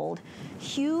rose gold.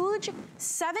 Huge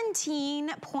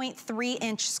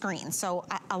 17.3-inch screen. So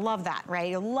I love that,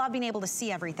 right? You love being able to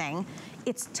see everything.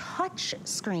 It's touch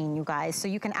screen, you guys, so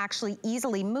you can actually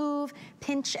easily move,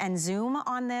 pinch, and zoom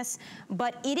on this.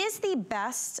 But it is the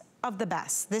best of the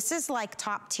best. This is like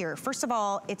top tier. First of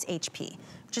all, it's HP,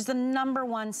 which is the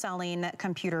 #1 selling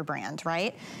computer brand,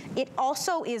 right? It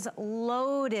also is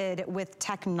loaded with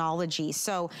technology.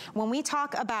 So when we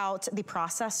talk about the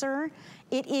processor,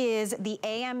 it is the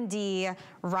AMD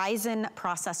Ryzen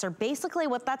processor. Basically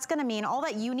what that's gonna mean, all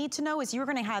that you need to know is you're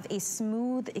gonna have a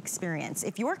smooth experience.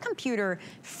 If your computer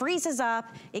freezes up,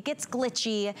 it gets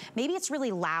glitchy, maybe it's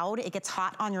really loud, it gets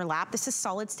hot on your lap, this is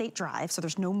solid state drive, so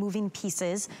there's no moving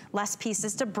pieces, less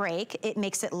pieces to break. It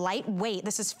makes it lightweight.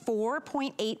 This is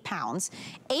 4.8 pounds,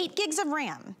 8 gigs of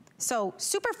RAM. So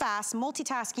super fast,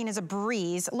 multitasking is a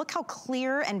breeze. Look how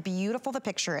clear and beautiful the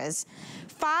picture is.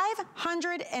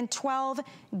 512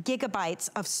 gigabytes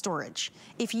of storage.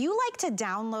 If you like to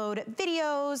download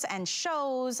videos and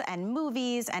shows and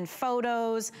movies and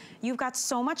photos, you've got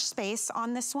so much space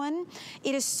on this one.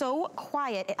 It is so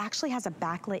quiet. It actually has a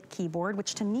backlit keyboard,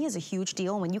 which to me is a huge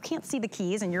deal. When you can't see the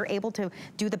keys and you're able to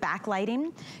do the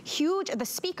backlighting, huge. The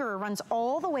speaker runs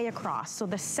all the way across, so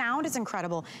the sound is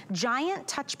incredible. Giant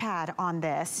touchpad on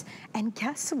this, and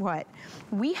guess what?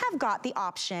 We have got the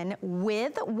option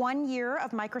with 1 year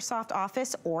of Microsoft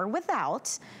Office or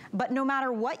without, but no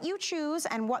matter what you choose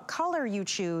and what color you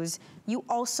choose, you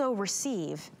also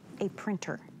receive a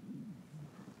printer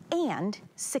and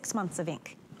 6 months of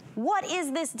ink. What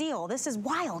is this deal? This is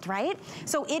wild, right?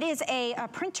 So it is a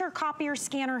printer, copier,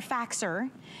 scanner, faxer,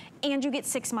 and you get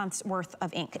 6 months worth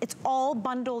of ink. It's all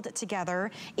bundled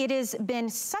together. It has been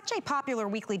such a popular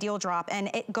weekly deal drop, and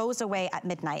it goes away at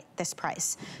midnight, this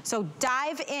price. So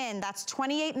dive in. That's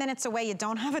 28 minutes away. You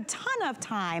don't have a ton of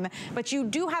time, but you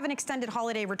do have an extended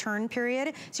holiday return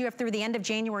period. So you have through the end of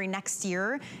January next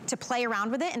year to play around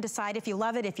with it and decide if you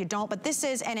love it, if you don't. But this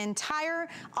is an entire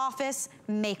Office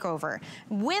makeover.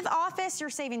 With Office, you're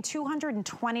saving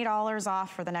 $220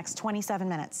 off for the next 27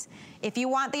 minutes. If you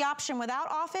want the option without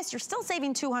Office, you're still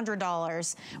saving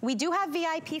 $200. We do have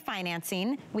VIP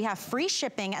financing. We have free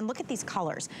shipping, and look at these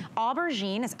colors.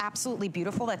 Aubergine is absolutely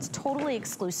beautiful. That's totally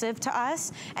exclusive to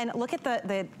us. And look at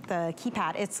the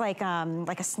keypad. It's like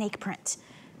a snake print.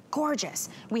 Gorgeous.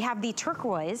 We have the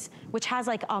turquoise, which has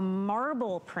like a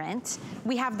marble print.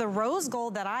 We have the rose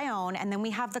gold that I own, and then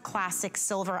we have the classic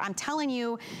silver. I'm telling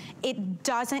you, it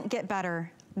doesn't get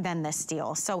better than this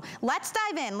deal. So let's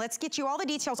dive in. Let's get you all the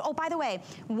details. Oh, by the way,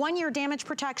 1 year damage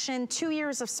protection, 2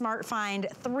 years of Smart Find,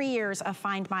 3 years of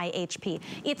Find My HP.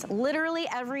 It's literally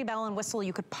every bell and whistle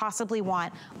you could possibly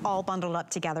want all bundled up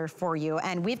together for you.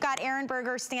 And we've got Aaron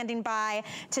Berger standing by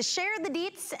to share the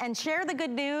deets and share the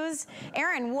good news.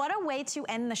 Aaron, what a way to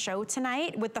end the show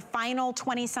tonight with the final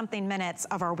 20-something minutes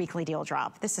of our weekly deal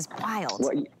drop. This is wild.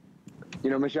 Well, you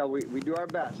know, Michelle, we do our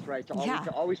best, right, to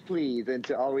always please and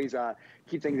to always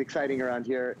keep things exciting around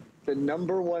here. The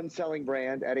 #1 selling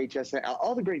brand at HSN,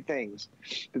 all the great things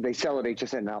that they sell at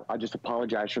HSN. Now, I'll just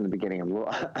apologize from the beginning. I'm a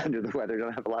little under the weather,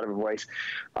 don't have a lot of a voice.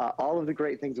 All of the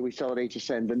great things that we sell at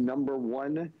HSN, the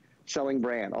 #1 selling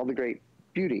brand, all the great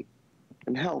beauty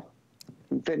and health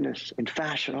and fitness and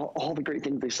fashion, all the great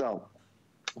things they sell.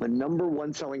 The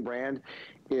 #1 selling brand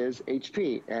is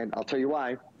HP, and I'll tell you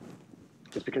why.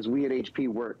 It's because we at HP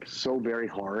work so very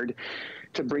hard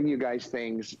to bring you guys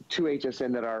things to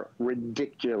HSN that are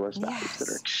ridiculous values, that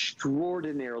are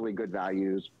extraordinarily good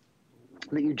values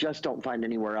that you just don't find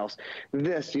anywhere else.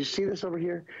 This, you see this over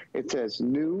here? It says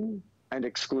new and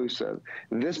exclusive.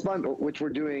 This bundle, which we're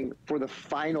doing for the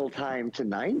final time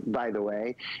tonight, by the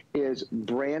way, is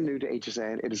brand new to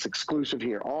HSN. It is exclusive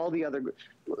here. All the other,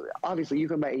 obviously you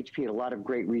can buy HP at a lot of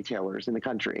great retailers in the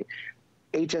country.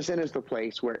 HSN is the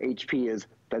place where HP is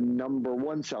the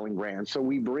 #1 selling brand. So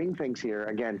we bring things here,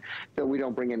 again, that we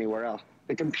don't bring anywhere else.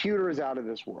 The computer is out of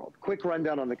this world. Quick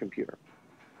rundown on the computer.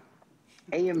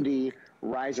 AMD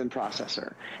Ryzen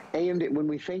processor. AMD, when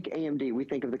we think AMD, we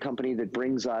think of the company that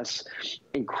brings us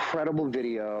incredible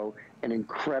video and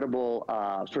incredible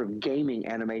sort of gaming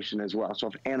animation as well. So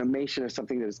if animation is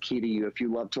something that is key to you, if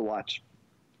you love to watch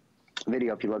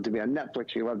video, if you love to be on Netflix,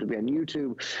 if you love to be on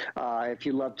YouTube, if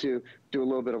you love to do a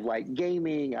little bit of light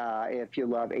gaming, if you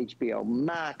love HBO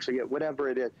Max or whatever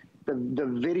it is, the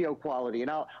video quality,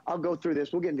 and I'll go through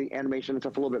this. We'll get into the animation and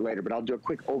stuff a little bit later, but I'll do a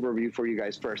quick overview for you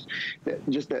guys first.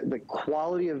 The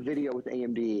quality of video with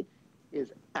AMD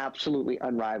is absolutely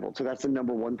unrivaled. So that's the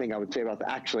number one thing I would say about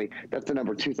the, actually, that's the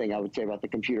number two thing I would say about the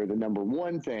computer. The number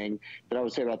one thing that I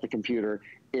would say about the computer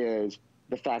is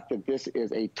the fact that this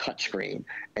is a touchscreen,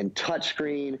 and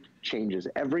touchscreen changes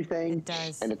everything. It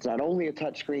does. And it's not only a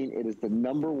touchscreen, it is the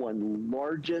number one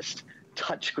largest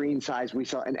touchscreen size we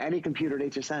saw in any computer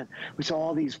at HSN. We saw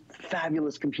all these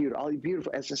fabulous computers, all these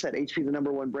beautiful, as I said, HP, the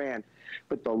number one brand,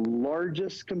 but the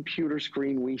largest computer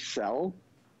screen we sell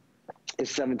is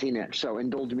 17-inch. So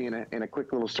indulge me in a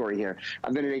quick little story here.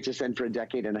 I've been at HSN for a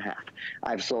decade and a half.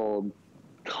 I've sold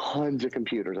tons of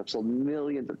computers. I've sold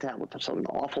millions of tablets. I've sold an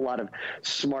awful lot of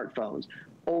smartphones.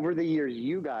 Over the years,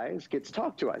 you guys get to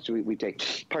talk to us. We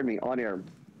take, pardon me, on-air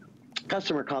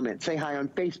customer comments. Say hi on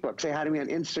Facebook. Say hi to me on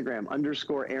Instagram,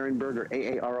 _Aaron Berger,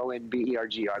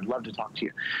 AARONBERG. I'd love to talk to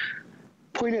you.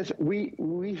 Point is,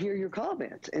 we hear your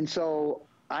comments. And so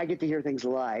I get to hear things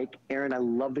like, Aaron, I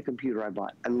love the computer I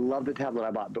bought. I love the tablet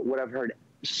I bought. But what I've heard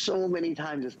so many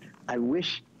times is, I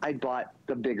wish I bought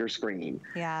the bigger screen.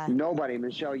 Yeah. Nobody,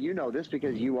 Michelle, you know this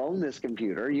because you own this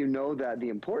computer. You know that the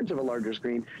importance of a larger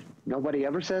screen. Nobody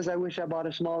ever says, I wish I bought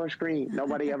a smaller screen.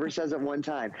 Nobody ever says at one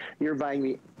time. You're buying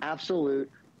the absolute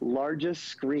largest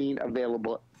screen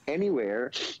available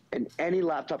anywhere in any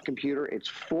laptop computer. It's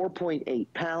 4.8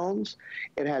 pounds.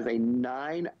 It has a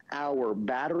 9-hour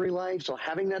battery life. So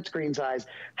having that screen size,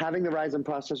 having the Ryzen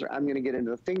processor, I'm going to get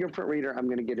into the fingerprint reader. I'm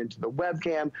going to get into the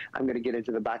webcam. I'm going to get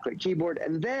into the backlit keyboard.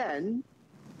 And then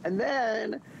I'm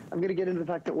going to get into the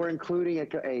fact that we're including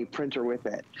a printer with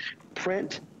it.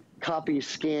 Print, copy,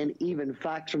 scan, even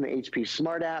fax from the HP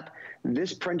Smart app.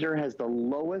 This printer has the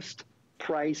lowest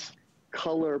price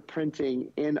color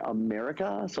printing in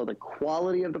America. So the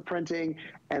quality of the printing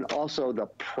and also the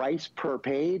price per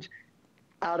page,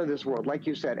 out of this world. Like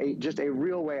you said, just a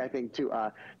real way, I think,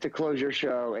 to close your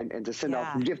show and to send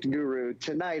off Gift Guru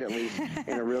tonight, at least,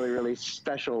 in a really, really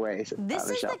special way. This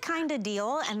is the kind of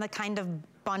deal and the kind of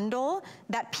bundle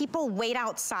that people wait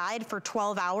outside for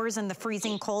 12 hours in the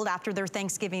freezing cold after their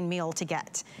Thanksgiving meal to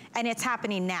get. And it's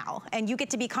happening now. And you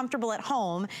get to be comfortable at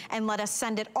home and let us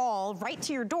send it all right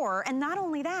to your door. And not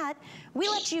only that, we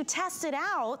let you test it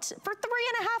out for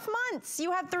 3.5 months.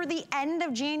 You have through the end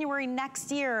of January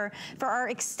next year for our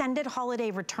extended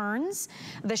holiday returns.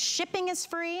 The shipping is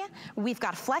free. We've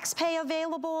got flex pay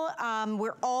available.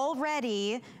 We're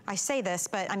already, I say this,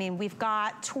 but I mean, we've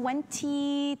got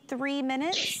 23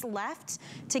 minutes left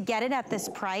to get it at this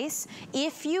price.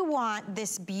 If you want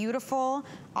this beautiful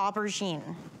aubergine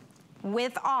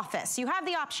with Office, you have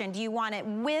the option. Do you want it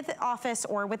with Office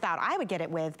or without? I would get it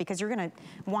with, because you're gonna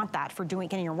want that for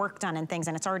getting your work done and things,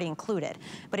 and it's already included.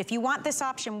 But if you want this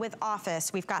option with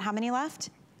Office, we've got how many left?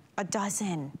 A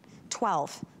dozen,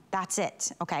 12. That's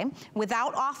it, okay?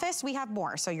 Without Office, we have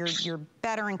more, so you're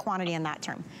better in quantity in that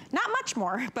term. Not much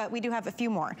more, but we do have a few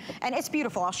more. And it's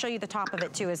beautiful. I'll show you the top of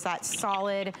it too, is that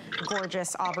solid,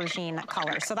 gorgeous aubergine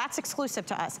color. So that's exclusive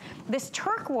to us. This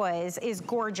turquoise is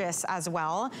gorgeous as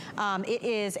well. It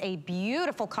is a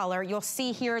beautiful color. You'll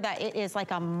see here that it is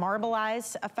like a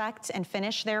marbleized effect and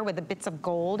finish there with the bits of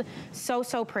gold. So,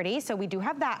 so pretty. So we do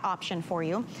have that option for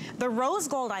you. The rose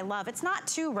gold I love. It's not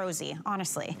too rosy,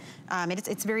 honestly.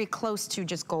 It's very close to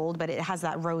just gold, but it has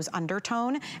that rose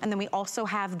undertone. And then we also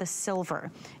have the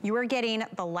silver. You are getting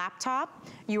the laptop.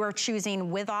 You are choosing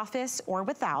with Office or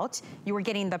without. You are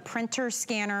getting the printer,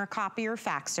 scanner, copier,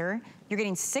 faxer. You're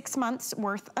getting 6 months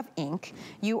worth of ink.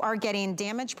 You are getting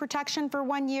damage protection for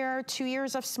 1 year, 2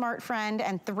 years of Smart Friend,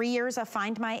 and 3 years of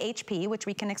Find My HP, which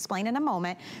we can explain in a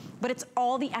moment. But it's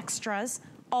all the extras,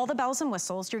 all the bells and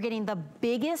whistles. You're getting the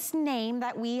biggest name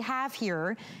that we have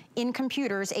here in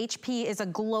computers. HP is a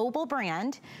global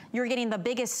brand. You're getting the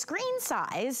biggest screen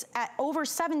size at over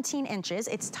 17 inches.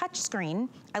 It's touch screen.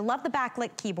 I love the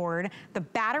backlit keyboard. The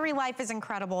battery life is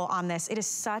incredible on this. It is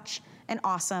such an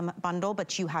awesome bundle,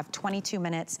 but you have 22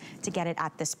 minutes to get it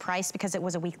at this price because it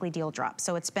was a weekly deal drop.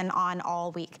 So it's been on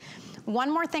all week.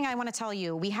 One more thing I want to tell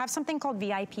you, we have something called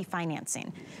VIP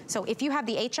financing. So if you have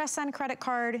the HSN credit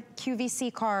card,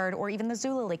 QVC card, or even the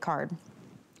Zulily card,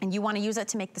 and you want to use it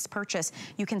to make this purchase,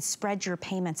 you can spread your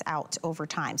payments out over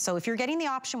time. So if you're getting the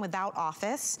option without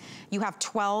Office, you have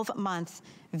 12-month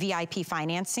VIP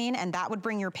financing, and that would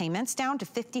bring your payments down to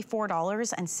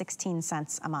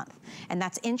 $54.16 a month. And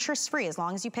that's interest-free as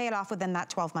long as you pay it off within that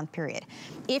 12-month period.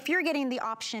 If you're getting the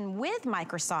option with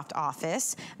Microsoft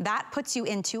Office, that puts you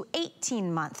into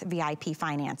 18-month VIP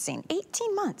financing.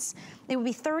 18 months. It would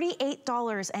be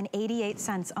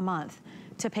 $38.88 a month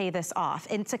to pay this off.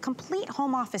 And it's a complete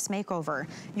home office makeover.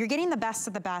 You're getting the best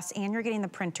of the best, and you're getting the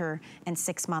printer and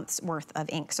 6 months worth of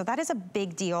ink. So that is a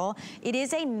big deal. It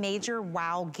is a major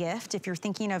wow gift. If you're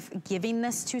thinking of giving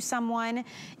this to someone,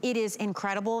 it is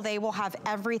incredible. They will have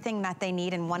everything that they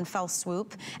need in one fell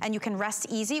swoop. And you can rest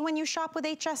easy when you shop with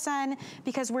HSN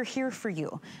because we're here for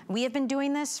you. We have been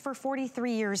doing this for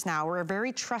 43 years now. We're a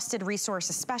very trusted resource,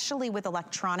 especially with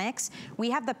electronics. We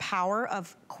have the power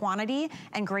of quantity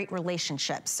and great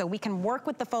relationships. So we can work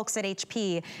with the folks at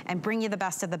HP and bring you the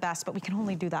best of the best, but we can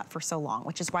only do that for so long,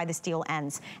 which is why this deal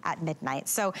ends at midnight.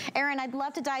 So Aaron, I'd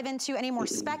love to dive into any more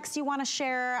specs you want to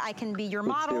share. I can be your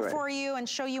model for you and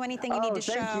show you anything you need to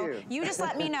show. You just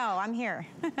let me know. I'm here.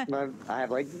 I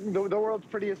have like the world's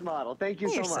prettiest model. Thank you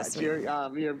so much. So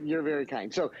you're very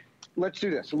kind. So let's do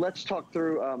this. So let's talk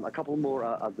through a couple more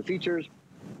of the features,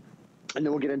 and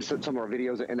then we'll get into some of our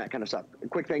videos and that kind of stuff. A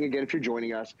quick thing again, if you're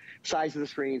joining us, size of the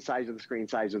screen, size of the screen,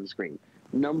 size of the screen.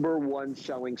 Number one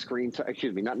selling screen,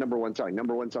 excuse me, not number one selling.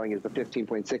 Number one selling is the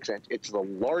 15.6 inch. It's the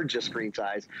largest screen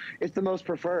size. It's the most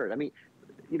preferred. I mean,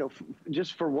 you know,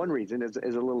 just for one reason, as a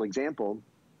little example,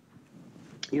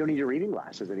 you don't need your reading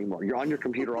glasses anymore. You're on your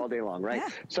computer all day long, right? Yeah.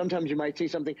 Sometimes you might see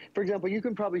something. For example, you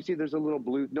can probably see there's a little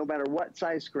blue, no matter what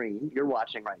size screen you're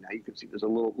watching right now, you can see there's a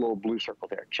little blue circle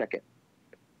there. Check it.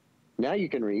 Now you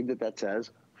can read that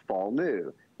says fall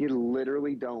new. You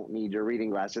literally don't need your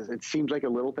reading glasses. It seems like a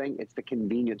little thing. It's the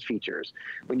convenience features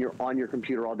when you're on your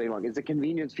computer all day long. It's the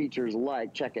convenience features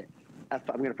like, check it. I'm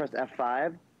going to press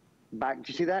F5. Back.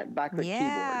 Do you see that? Backlit keyboard.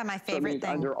 Yeah, my favorite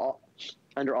thing.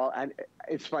 Under all, and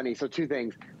it's funny. So two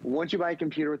things. Once you buy a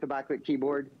computer with a backlit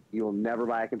keyboard, you will never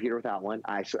buy a computer without one.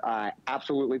 I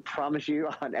absolutely promise you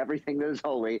on everything that is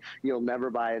holy, you'll never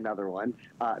buy another one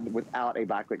without a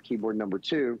backlit keyboard. Number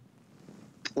two,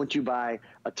 once you buy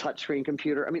a touchscreen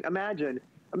computer, I mean, imagine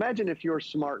if your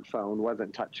smartphone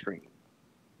wasn't touchscreen.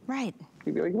 Right.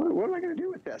 You'd be like, what am I going to do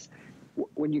with this?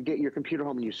 When you get your computer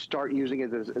home and you start using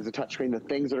it as a touchscreen, the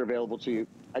things that are available to you,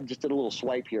 I just did a little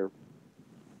swipe here,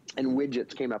 and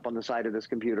widgets came up on the side of this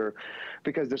computer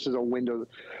because this is a Windows,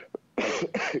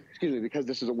 excuse me, because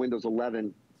this is a Windows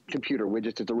 11 computer.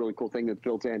 Widgets, it's a really cool thing that's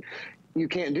built in. You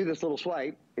can't do this little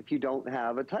swipe if you don't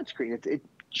have a touchscreen. It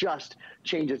just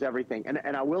changes everything.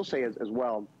 And I will say as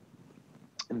well,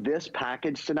 this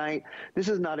package tonight, this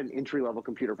is not an entry-level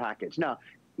computer package. Now,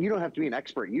 you don't have to be an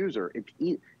expert user.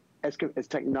 As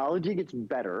technology gets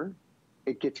better,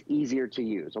 it gets easier to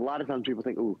use. A lot of times people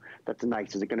think, ooh, that's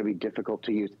nice. Is it going to be difficult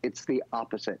to use? It's the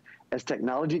opposite. As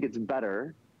technology gets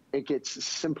better, it gets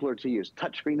simpler to use.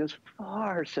 Touchscreen is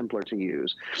far simpler to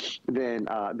use than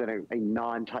a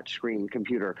non-touchscreen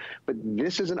computer. But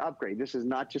this is an upgrade. This is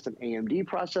not just an AMD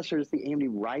processor. It's the AMD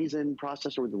Ryzen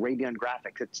processor with Radeon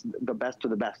graphics. It's the best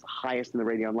of the best, the highest in the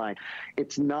Radeon line.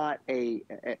 It's not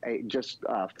just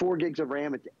 4 gigs of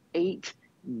RAM. It's 8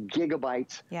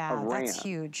 gigabytes of RAM. Yeah, that's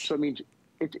huge. So it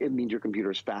means your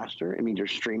computer is faster. It means your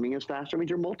streaming is faster. It means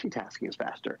your multitasking is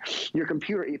faster. Your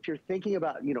computer, if you're thinking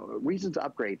about, reasons to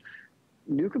upgrade,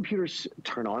 new computers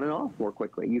turn on and off more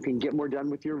quickly. You can get more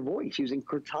done with your voice using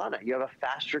Cortana. You have a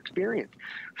faster experience,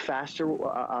 faster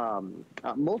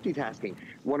multitasking.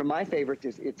 One of my favorites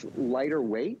is it's lighter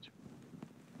weight,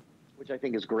 which I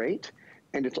think is great.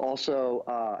 And it's also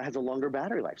has a longer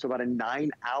battery life, so about a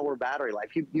 9-hour battery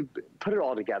life. You put it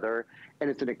all together, and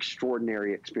it's an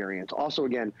extraordinary experience. Also,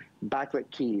 again, backlit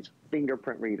keys,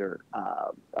 fingerprint reader,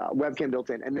 webcam built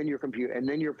in, and then your computer, and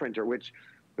then your printer. Which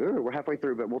we're halfway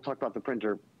through, but we'll talk about the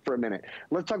printer for a minute.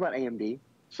 Let's talk about AMD.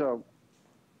 So,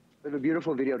 we have a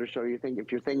beautiful video to show you.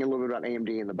 If you're thinking a little bit about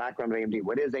AMD and the background of AMD,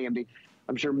 what is AMD?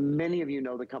 I'm sure many of you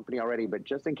know the company already, but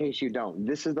just in case you don't,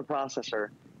 this is the processor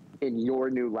in your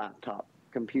new laptop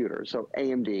computer. So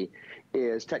AMD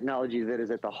is technology that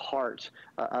is at the heart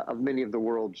of many of the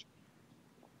world's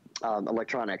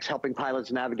electronics, helping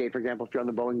pilots navigate. For example, if you're on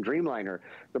the Boeing Dreamliner,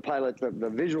 the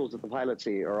visuals that the pilots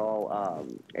see are all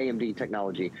AMD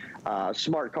technology.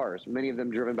 Smart cars, many of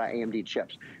them driven by AMD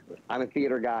chips. I'm a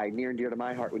theater guy, near and dear to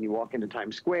my heart. When you walk into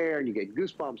Times Square and you get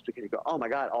goosebumps because you go, oh my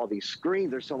God, all these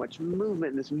screens, there's so much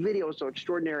movement, and this video is so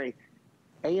extraordinary.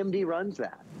 AMD runs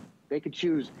that. They could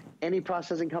choose any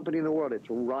processing company in the world. It's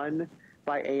run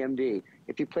by AMD.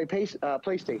 if you play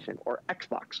PlayStation or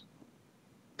Xbox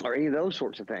or any of those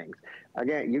sorts of things,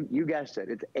 again, you guessed it,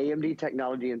 it's AMD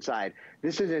technology inside.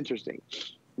 This is interesting.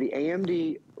 The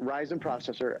AMD Ryzen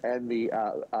processor and the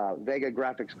Vega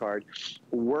graphics card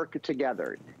work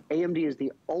together. AMD is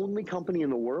the only company in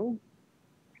the world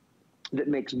that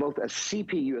makes both a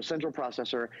CPU, a central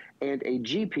processor, and a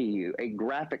GPU, a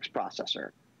graphics processor.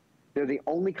 They're the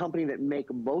only company that make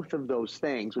both of those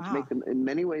things, which make them in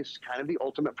many ways kind of the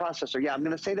ultimate processor. Yeah, I'm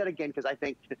going to say that again because I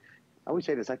always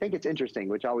say this. I think it's interesting,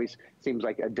 which always seems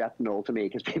like a death knell to me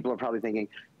because people are probably thinking,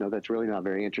 no, that's really not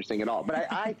very interesting at all.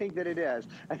 But I think that it is.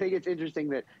 I think it's interesting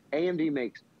that AMD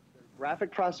makes their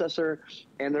graphic processor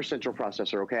and their central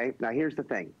processor, okay? Now, here's the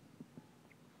thing.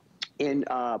 In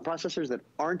processors that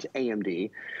aren't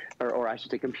AMD, or I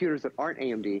should say computers that aren't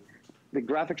AMD, the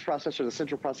graphics processor, the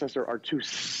central processor are two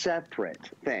separate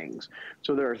things.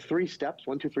 So there are 3 steps,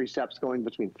 1, 2, 3 steps going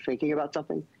between thinking about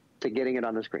something to getting it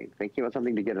on the screen, thinking about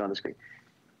something to get it on the screen.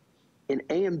 In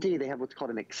AMD, they have what's called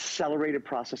an accelerated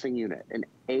processing unit, an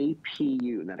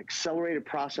APU, and that accelerated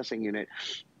processing unit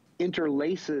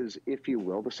interlaces, if you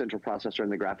will, the central processor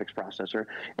and the graphics processor,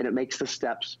 and it makes the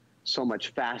steps so much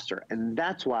faster. And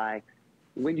that's why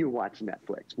when you watch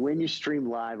Netflix, when you stream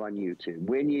live on YouTube,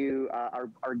 when you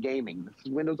are gaming, this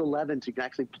is Windows 11, so you can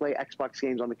actually play Xbox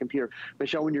games on the computer.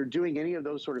 Michelle, when you're doing any of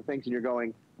those sort of things and you're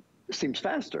going, this seems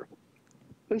faster.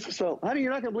 So, honey,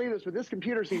 you're not going to believe this, but this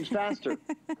computer seems faster.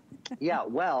 Yeah,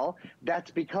 well,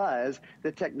 that's because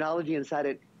the technology inside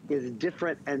it is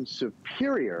different and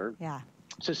superior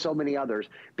to so many others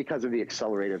because of the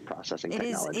accelerated processing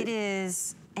technology. It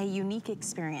is a unique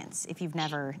experience if you've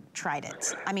never tried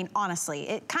it. I mean, honestly,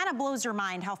 it kind of blows your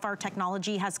mind how far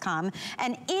technology has come.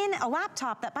 And in a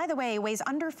laptop that, by the way, weighs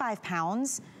under 5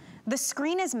 pounds, the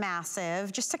screen is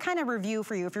massive. Just to kind of review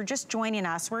for you, if you're just joining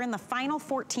us, we're in the final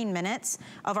 14 minutes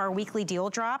of our weekly deal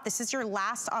drop. This is your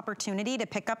last opportunity to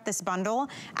pick up this bundle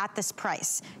at this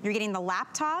price. You're getting the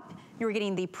laptop, you're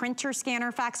getting the printer,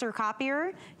 scanner, faxer,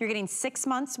 copier, you're getting 6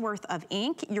 months worth of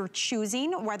ink. You're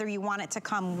choosing whether you want it to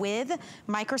come with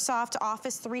Microsoft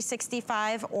Office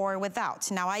 365 or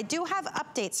without. Now, I do have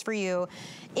updates for you.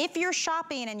 If you're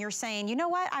shopping and you're saying, you know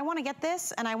what, I want to get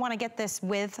this and I want to get this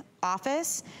with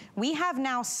Office, we have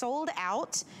now sold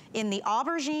out in the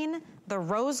aubergine, the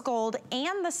rose gold,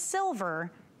 and the silver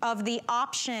of the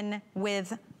option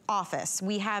with Office.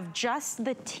 We have just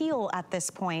the teal at this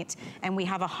point, and we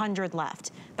have 100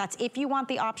 left. That's if you want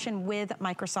the option with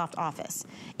Microsoft Office.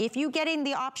 If you're getting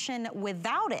the option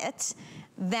without it,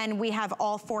 then we have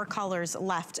all 4 colors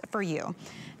left for you.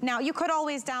 Now, you could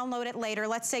always download it later.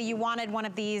 Let's say you wanted one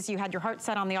of these, you had your heart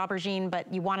set on the aubergine,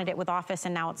 but you wanted it with Office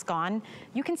and now it's gone.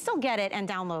 You can still get it and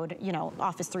download, you know,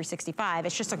 Office 365.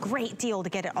 It's just a great deal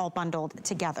to get it all bundled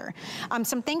together.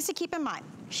 Some things to keep in mind.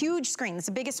 Huge screen, it's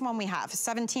the biggest one we have,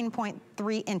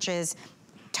 17.3 inches.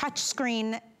 Touch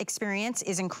screen experience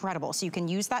is incredible, so you can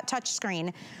use that touch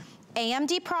screen.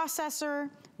 AMD processor,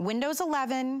 Windows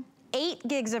 11, 8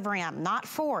 gigs of RAM, not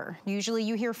 4. Usually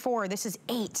you hear 4, this is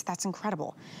 8, that's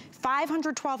incredible.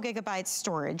 512 gigabytes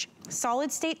storage,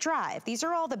 solid state drive. These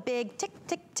are all the big tick,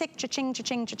 tick, tick, cha-ching,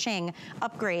 cha-ching, cha-ching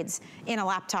upgrades in a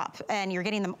laptop, and you're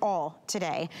getting them all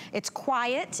today. It's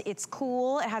quiet, it's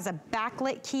cool, it has a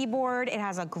backlit keyboard, it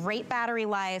has a great battery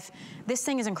life. This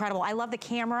thing is incredible. I love the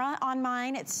camera on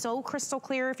mine. It's so crystal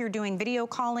clear if you're doing video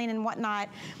calling and whatnot.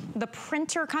 The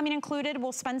printer coming included,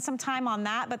 we'll spend some time on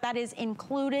that, but that is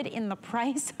included in the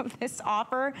price of this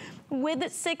offer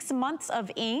with 6 months of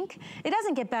ink. It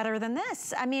doesn't get better than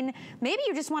this. I mean, maybe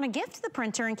you just want to gift the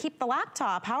printer and keep the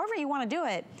laptop, however you want to do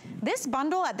it. This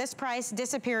bundle at this price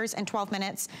disappears in 12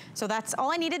 minutes. So that's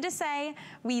all I needed to say.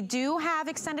 We do have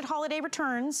extended holiday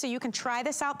returns, so you can try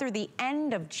this out through the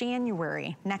end of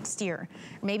January next year.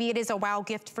 Maybe it is a wow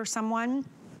gift for someone.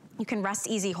 You can rest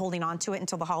easy holding on to it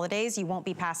until the holidays. You won't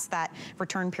be past that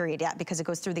return period yet because it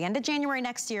goes through the end of January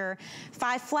next year.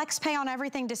 5 flex pay on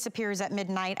everything disappears at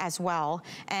midnight as well.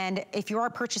 And if you are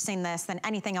purchasing this, then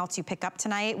anything else you pick up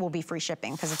tonight will be free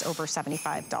shipping because it's over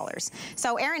 $75.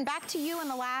 So Aaron, back to you in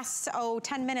the last,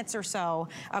 10 minutes or so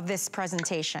of this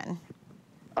presentation.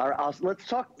 Let's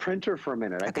talk printer for a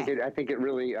minute. Okay. I think it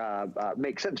really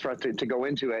makes sense for us to go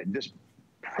into it. This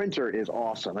printer is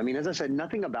awesome. I mean, as I said,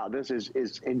 nothing about this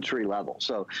is entry level.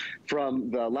 So from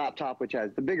the laptop, which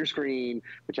has the bigger screen,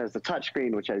 which has the touch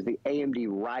screen, which has the AMD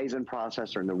Ryzen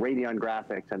processor and the Radeon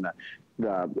graphics and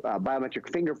the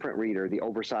biometric fingerprint reader, the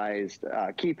oversized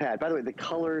keypad. By the way, the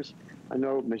colors, I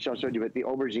know Michelle showed you, but the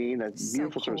aubergine, that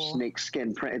beautiful sort of snake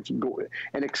skin print, it's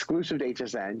an exclusive to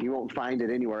HSN. You won't find it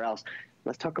anywhere else.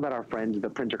 Let's talk about our friends, the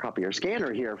printer, copier,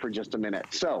 scanner here for just a minute.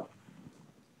 So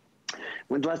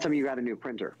When's the last time you got a new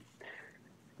printer?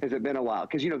 Has it been a while?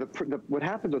 Because, you know, what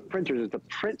happens with printers is the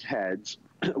print heads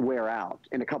wear out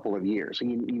in a couple of years. So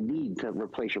you need to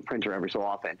replace your printer every so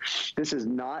often. This is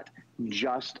not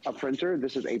just a printer.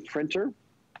 This is a printer.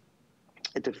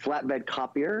 It's a flatbed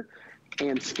copier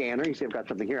and scanner. You see I've got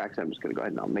something here. Actually, I'm just going to go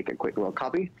ahead and I'll make a quick little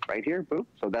copy right here. Boom.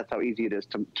 So that's how easy it is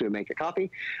to make a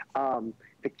copy.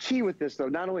 The key with this, though,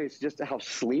 not only is just how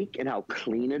sleek and how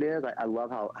clean it is. I love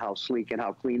how sleek and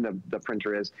how clean the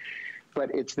printer is. But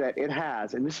it's that it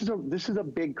has, and this is a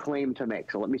big claim to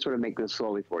make. So let me sort of make this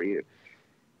slowly for you.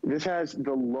 This has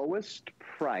the lowest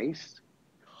price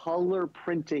color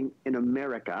printing in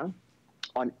America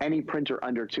on any printer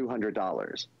under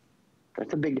 $200.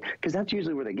 That's a big, because that's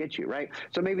usually where they get you, right?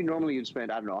 So maybe normally you'd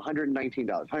spend, I don't know, $119,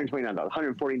 $129,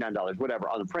 $149, whatever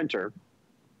on the printer.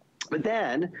 But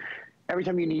then every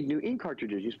time you need new ink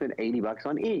cartridges, you spend 80 bucks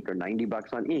on ink or 90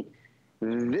 bucks on ink.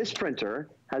 This printer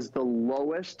has the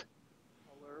lowest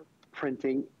color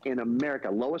printing in America,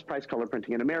 lowest price color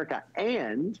printing in America.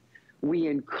 And we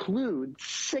include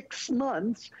 6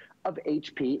 months of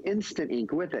HP Instant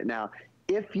Ink with it. Now,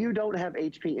 if you don't have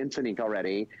HP Instant Ink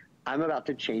already, I'm about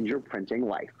to change your printing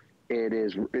life. It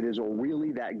is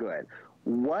really that good.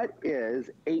 What is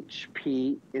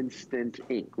HP Instant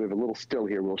Ink? We have a little still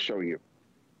here we'll show you.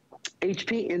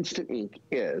 HP Instant Ink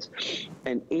is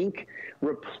an ink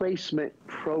replacement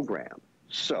program.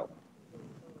 So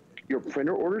your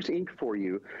printer orders ink for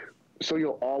you, so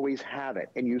you'll always have it.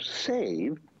 And you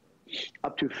save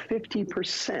up to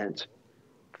 50%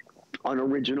 on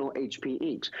original HP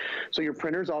inks. So your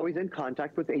printer is always in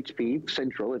contact with HP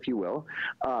Central, if you will,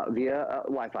 via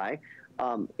Wi-Fi.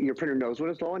 Your printer knows when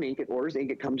it's low on ink. It orders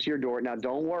ink. It comes to your door. Now,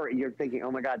 don't worry. You're thinking,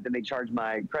 oh, my God, did they charge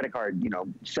my credit card, you know,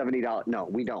 $70? No,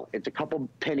 we don't. It's a couple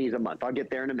pennies a month. I'll get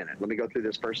there in a minute. Let me go through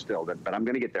this first still, but I'm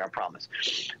going to get there, I promise.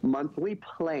 Monthly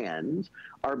plans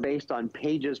are based on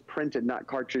pages printed, not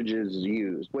cartridges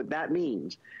used. What that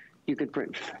means, you can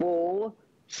print full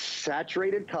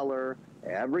saturated color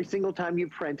every single time you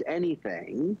print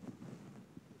anything.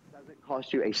 It doesn't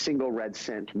cost you a single red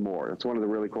cent more. That's one of the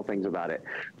really cool things about it.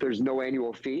 There's no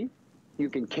annual fee. You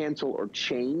can cancel or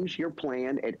change your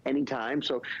plan at any time.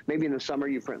 So maybe in the summer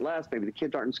you print less, maybe the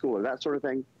kids aren't in school or that sort of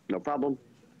thing. No problem.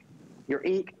 Your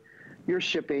ink, your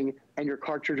shipping, and your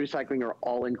cartridge recycling are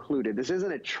all included. This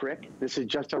isn't a trick. This is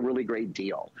just a really great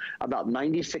deal. About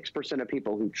 96% of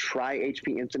people who try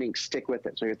HP Instant Ink stick with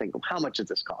it. So you're thinking, how much does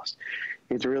this cost?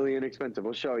 It's really inexpensive.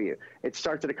 We'll show you. It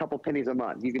starts at a couple pennies a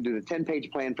month. You can do the 10-page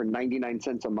plan for 99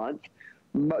 cents a month.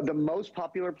 The most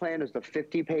popular plan is the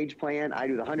 50-page plan. I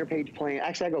do the 100-page plan.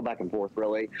 Actually, I go back and forth,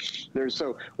 really.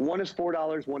 So one is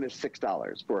 $4, one is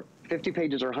 $6 for 50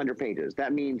 pages or 100 pages.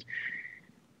 That means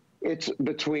it's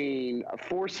between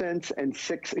 4 cents and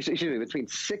between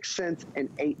 6 cents and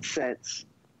 8 cents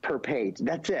per page.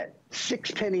 That's it.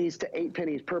 6 pennies to 8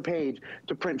 pennies per page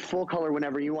to print full color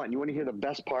whenever you want. You want to hear the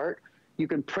best part? You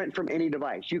can print from any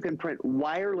device. You can print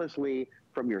wirelessly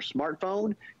from your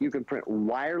smartphone. You can print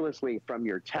wirelessly from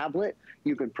your tablet.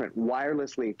 You can print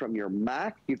wirelessly from your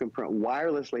Mac. You can print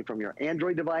wirelessly from your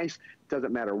Android device.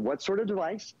 Doesn't matter what sort of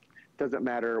device. Doesn't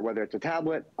matter whether it's a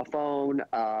tablet, a phone,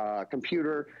 a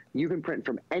computer. You can print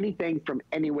from anything, from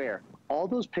anywhere. All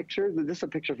those pictures, this is a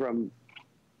picture from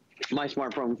my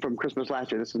smartphone from Christmas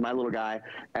last year. This is my little guy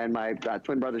and my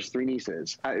twin brother's 3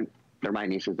 nieces. They're my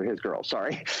nieces, they're his girls,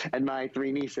 sorry. And my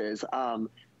 3 nieces.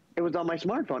 It was on my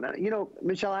smartphone. You know,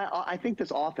 Michelle, I think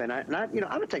this often. I'm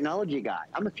a technology guy.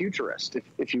 I'm a futurist,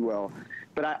 if you will.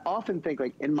 But I often think,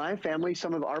 like, in my family,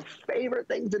 some of our favorite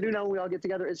things to do now when we all get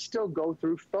together is still go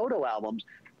through photo albums.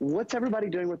 What's everybody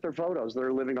doing with their photos that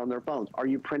are living on their phones? Are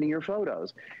you printing your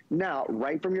photos? Now,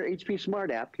 right from your HP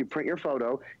Smart app, you print your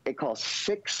photo. It costs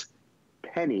 6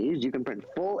 pennies. You can print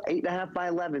full 8.5 by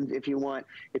 11s if you want.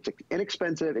 It's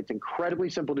inexpensive. It's incredibly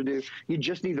simple to do. You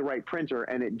just need the right printer,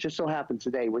 and it just so happens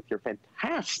today with your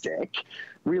fantastic,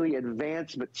 really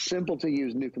advanced but simple to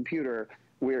use new computer,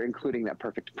 we're including that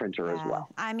perfect printer as well.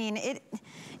 I mean,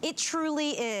 it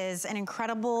truly is an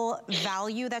incredible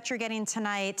value that you're getting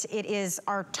tonight. It is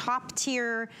our top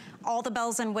tier, all the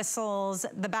bells and whistles,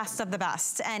 the best of the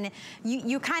best. And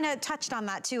you kind of touched on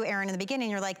that too, Erin, in the beginning.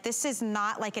 You're like, this is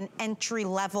not like an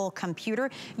entry-level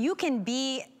computer. You can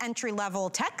be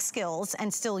entry-level tech skills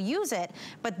and still use it,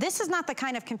 but this is not the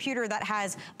kind of computer that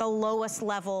has the lowest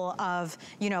level of,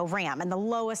 you know, RAM and the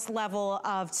lowest level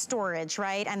of storage,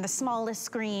 right? And the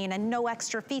smallest screen and no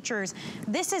extra features.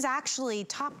 This is actually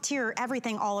top tier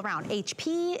everything all around.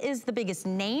 HP is the biggest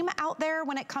name out there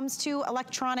when it comes to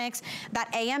electronics. That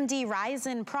AMD AMD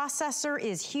Ryzen processor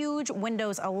is huge.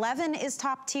 Windows 11 is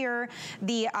top tier.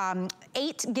 The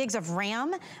 8 gigs of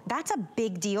RAM, that's a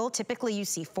big deal. Typically you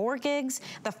see 4 gigs.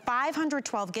 The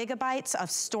 512 gigabytes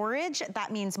of storage,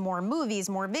 that means more movies,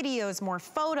 more videos, more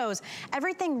photos.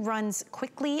 Everything runs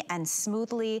quickly and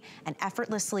smoothly and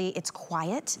effortlessly. It's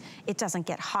quiet. It doesn't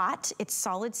get hot. It's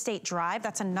solid state drive.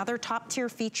 That's another top tier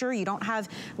feature. You don't have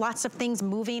lots of things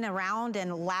moving around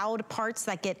and loud parts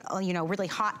that get, you know, really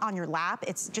hot on your lap.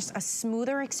 It's just a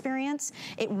smoother experience.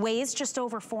 It weighs just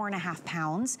over 4.5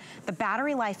 pounds. The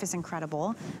battery life is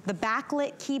incredible. The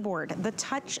backlit keyboard, the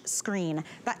touch screen,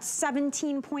 that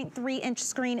 17.3-inch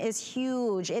screen is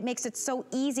huge. It makes it so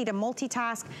easy to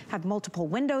multitask, have multiple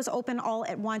windows open all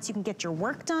at once. You can get your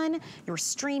work done, your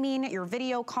streaming, your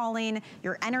video calling,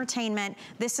 your entertainment.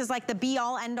 This is like the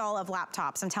be-all, end-all of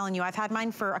laptops. I'm telling you, I've had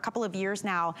mine for a couple of years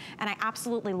now, and I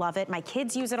absolutely love it. My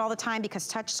kids use it all the time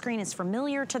because touchscreen is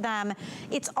familiar to them.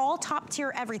 It's all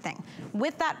top-tier everything.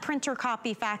 With that printer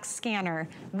copy fax scanner,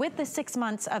 with the 6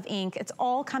 months of ink, it's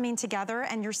all coming together,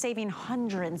 and you're saving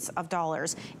hundreds of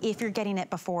dollars if you're getting it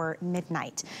before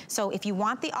midnight. So if you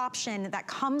want the option that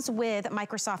comes with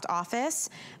Microsoft Office,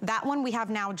 that one we have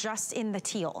now just in the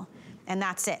teal, and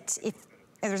that's it.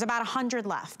 There's about 100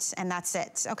 left, and that's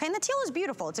it. Okay, and the teal is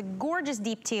beautiful. It's a gorgeous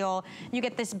deep teal. You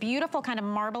get this beautiful kind of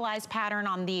marbleized pattern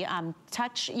on the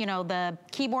touch, you know, the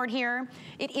keyboard here.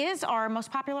 It is our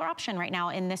most popular option right now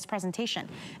in this presentation.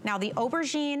 Now the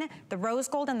aubergine, the rose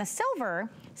gold, and the silver,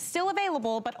 still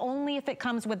available, but only if it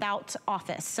comes without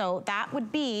Office. So that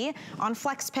would be on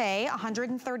FlexPay,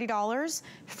 $130.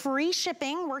 Free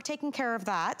shipping, we're taking care of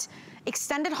that.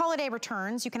 Extended holiday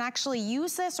returns, you can actually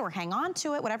use this or hang on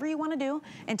to it, whatever you want to do,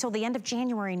 until the end of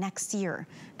January next year.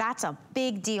 That's a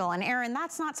big deal. And Aaron,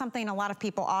 that's not something a lot of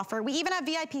people offer. We even have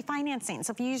VIP financing. So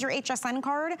if you use your HSN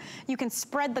card, you can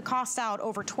spread the cost out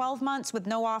over 12 months with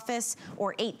no Office,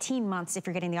 or 18 months if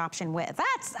you're getting the option with.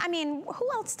 That's, I mean,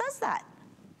 who else does that?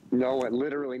 No one,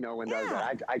 literally no one does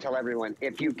that. I tell everyone,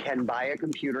 if you can buy a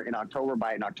computer in October,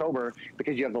 buy it in October,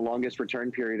 because you have the longest return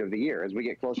period of the year. As we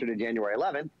get closer to January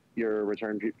 11th, your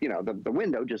return, you know, the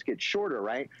window just gets shorter,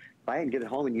 right? Buy it and get it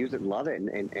home and use it and love it.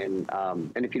 And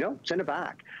if you don't, send it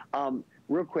back.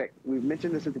 Real quick, we've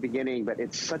mentioned this at the beginning, but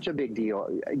it's such a big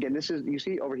deal. Again, this is, you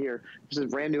see over here, this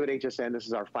is brand new at HSN. This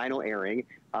is our final airing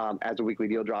as a weekly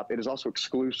deal drop. It is also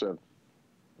exclusive.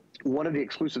 One of the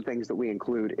exclusive things that we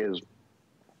include is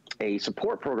a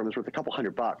support program that's worth a couple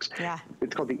 $100. Yeah.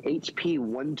 It's called the HP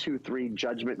 123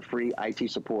 Judgment-Free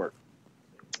IT Support.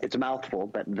 It's a mouthful,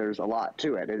 but there's a lot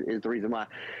to it. It is the reason why.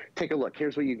 Take a look.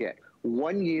 Here's what you get.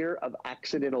 1 year of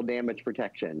accidental damage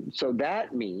protection. So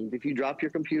that means if you drop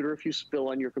your computer, if you spill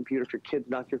on your computer, if your kids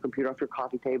knock your computer off your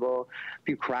coffee table, if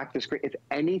you crack the screen, if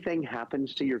anything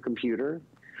happens to your computer,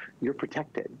 you're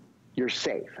protected. You're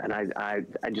safe. And I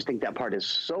just think that part is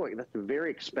so, that's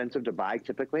very expensive to buy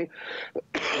typically.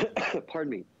 Pardon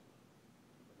me.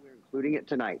 Including it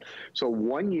tonight. So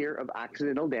 1 year of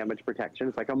accidental damage protection.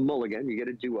 It's like a mulligan. You get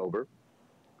a do-over.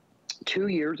 2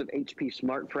 years of HP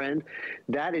Smart Friend.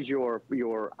 That is your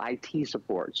IT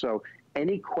support. So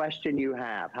any question you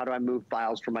have, how do I move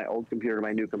files from my old computer to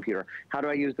my new computer? How do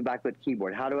I use the backlit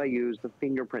keyboard? How do I use the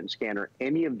fingerprint scanner?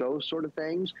 Any of those sort of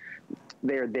things,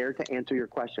 they're there to answer your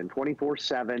question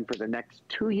 24/7 for the next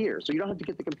 2 years. So you don't have to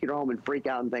get the computer home and freak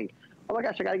out and think, oh my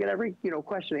gosh, I got to get every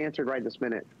question answered right this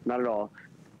minute. Not at all.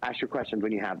 Ask your questions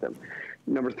when you have them.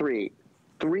 Number 3,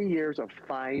 3 years of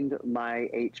Find My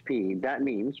HP. That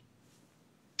means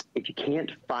if you can't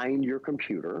find your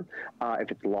computer, if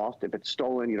it's lost, if it's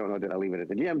stolen, you don't know, did I leave it at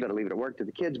the gym, did I leave it at work, did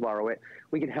the kids borrow it,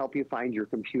 we can help you find your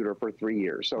computer for 3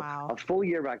 years. So a full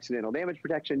year of accidental damage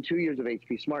protection, 2 years of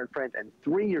HP Smart Friend, and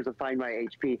 3 years of Find My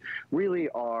HP really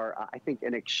are, I think,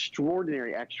 an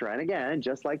extraordinary extra. And again,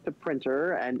 just like the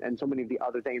printer and so many of the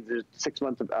other things, there's 6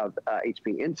 months of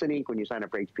HP Instant Ink when you sign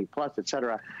up for HP Plus,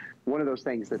 etc. One of those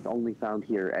things that's only found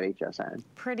here at HSN.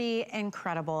 Pretty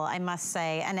incredible, I must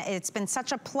say. And it's been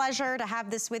such a pleasure to have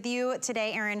this with you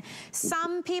today, Aaron.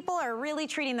 Some people are really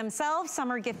treating themselves,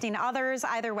 some are gifting others.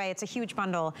 Either way, it's a huge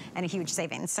bundle and a huge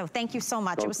savings. So thank you so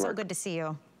much. It was so good to see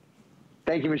you.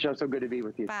 Thank you, Michelle. So good to be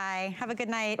with you. Bye. Have a good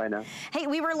night. Bye now. Hey,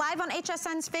 we were live on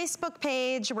HSN's Facebook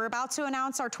page. We're about to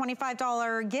announce our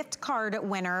 $25 gift card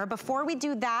winner. Before we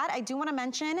do that, I do want to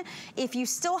mention, if you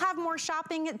still have more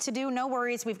shopping to do, no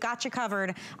worries. We've got you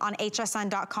covered on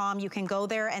hsn.com. You can go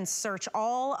there and search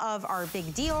all of our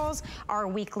big deals, our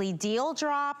weekly deal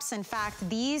drops. In fact,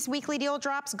 these weekly deal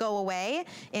drops go away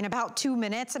in about 2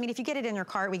 minutes. I mean, if you get it in your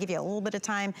cart, we give you a little bit of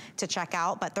time to check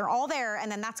out, but they're all there,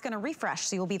 and then that's going to refresh,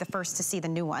 so you'll be the first to see the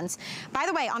new ones. By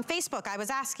the way, on Facebook, I was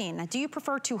asking, do you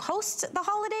prefer to host the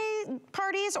holidays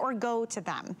parties or go to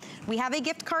them. We have a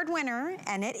gift card winner,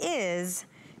 and it is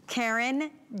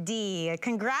Karen D.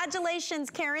 Congratulations,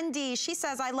 Karen D. She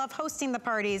says, I love hosting the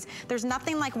parties. There's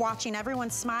nothing like watching everyone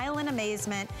smile in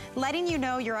amazement, letting you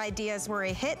know your ideas were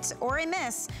a hit or a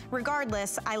miss.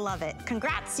 Regardless, I love it.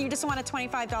 Congrats, you just won a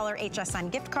 $25 HSN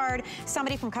gift card.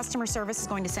 Somebody from customer service is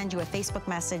going to send you a Facebook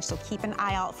message, so keep an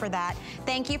eye out for that.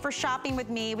 Thank you for shopping with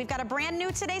me. We've got a brand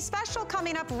new Today Special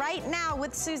coming up right now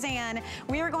with Suzanne.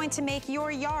 We are going to make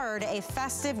your yard a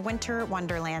festive winter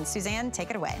wonderland. Suzanne,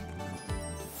 take it away.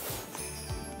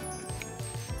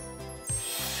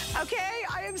 Okay,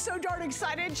 I am so darn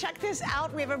excited. Check this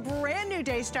out. We have a brand new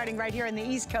day starting right here on the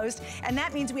East Coast, and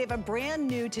that means we have a brand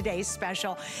new Today's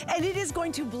Special, and it is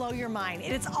going to blow your mind.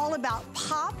 It's all about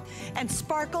pop and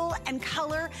sparkle and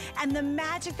color and the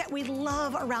magic that we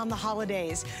love around the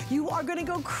holidays. You are going to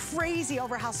go crazy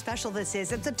over how special this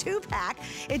is. It's a 2-pack.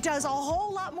 It does a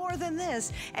whole lot more than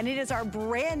this, and it is our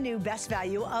brand new best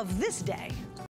value of this day.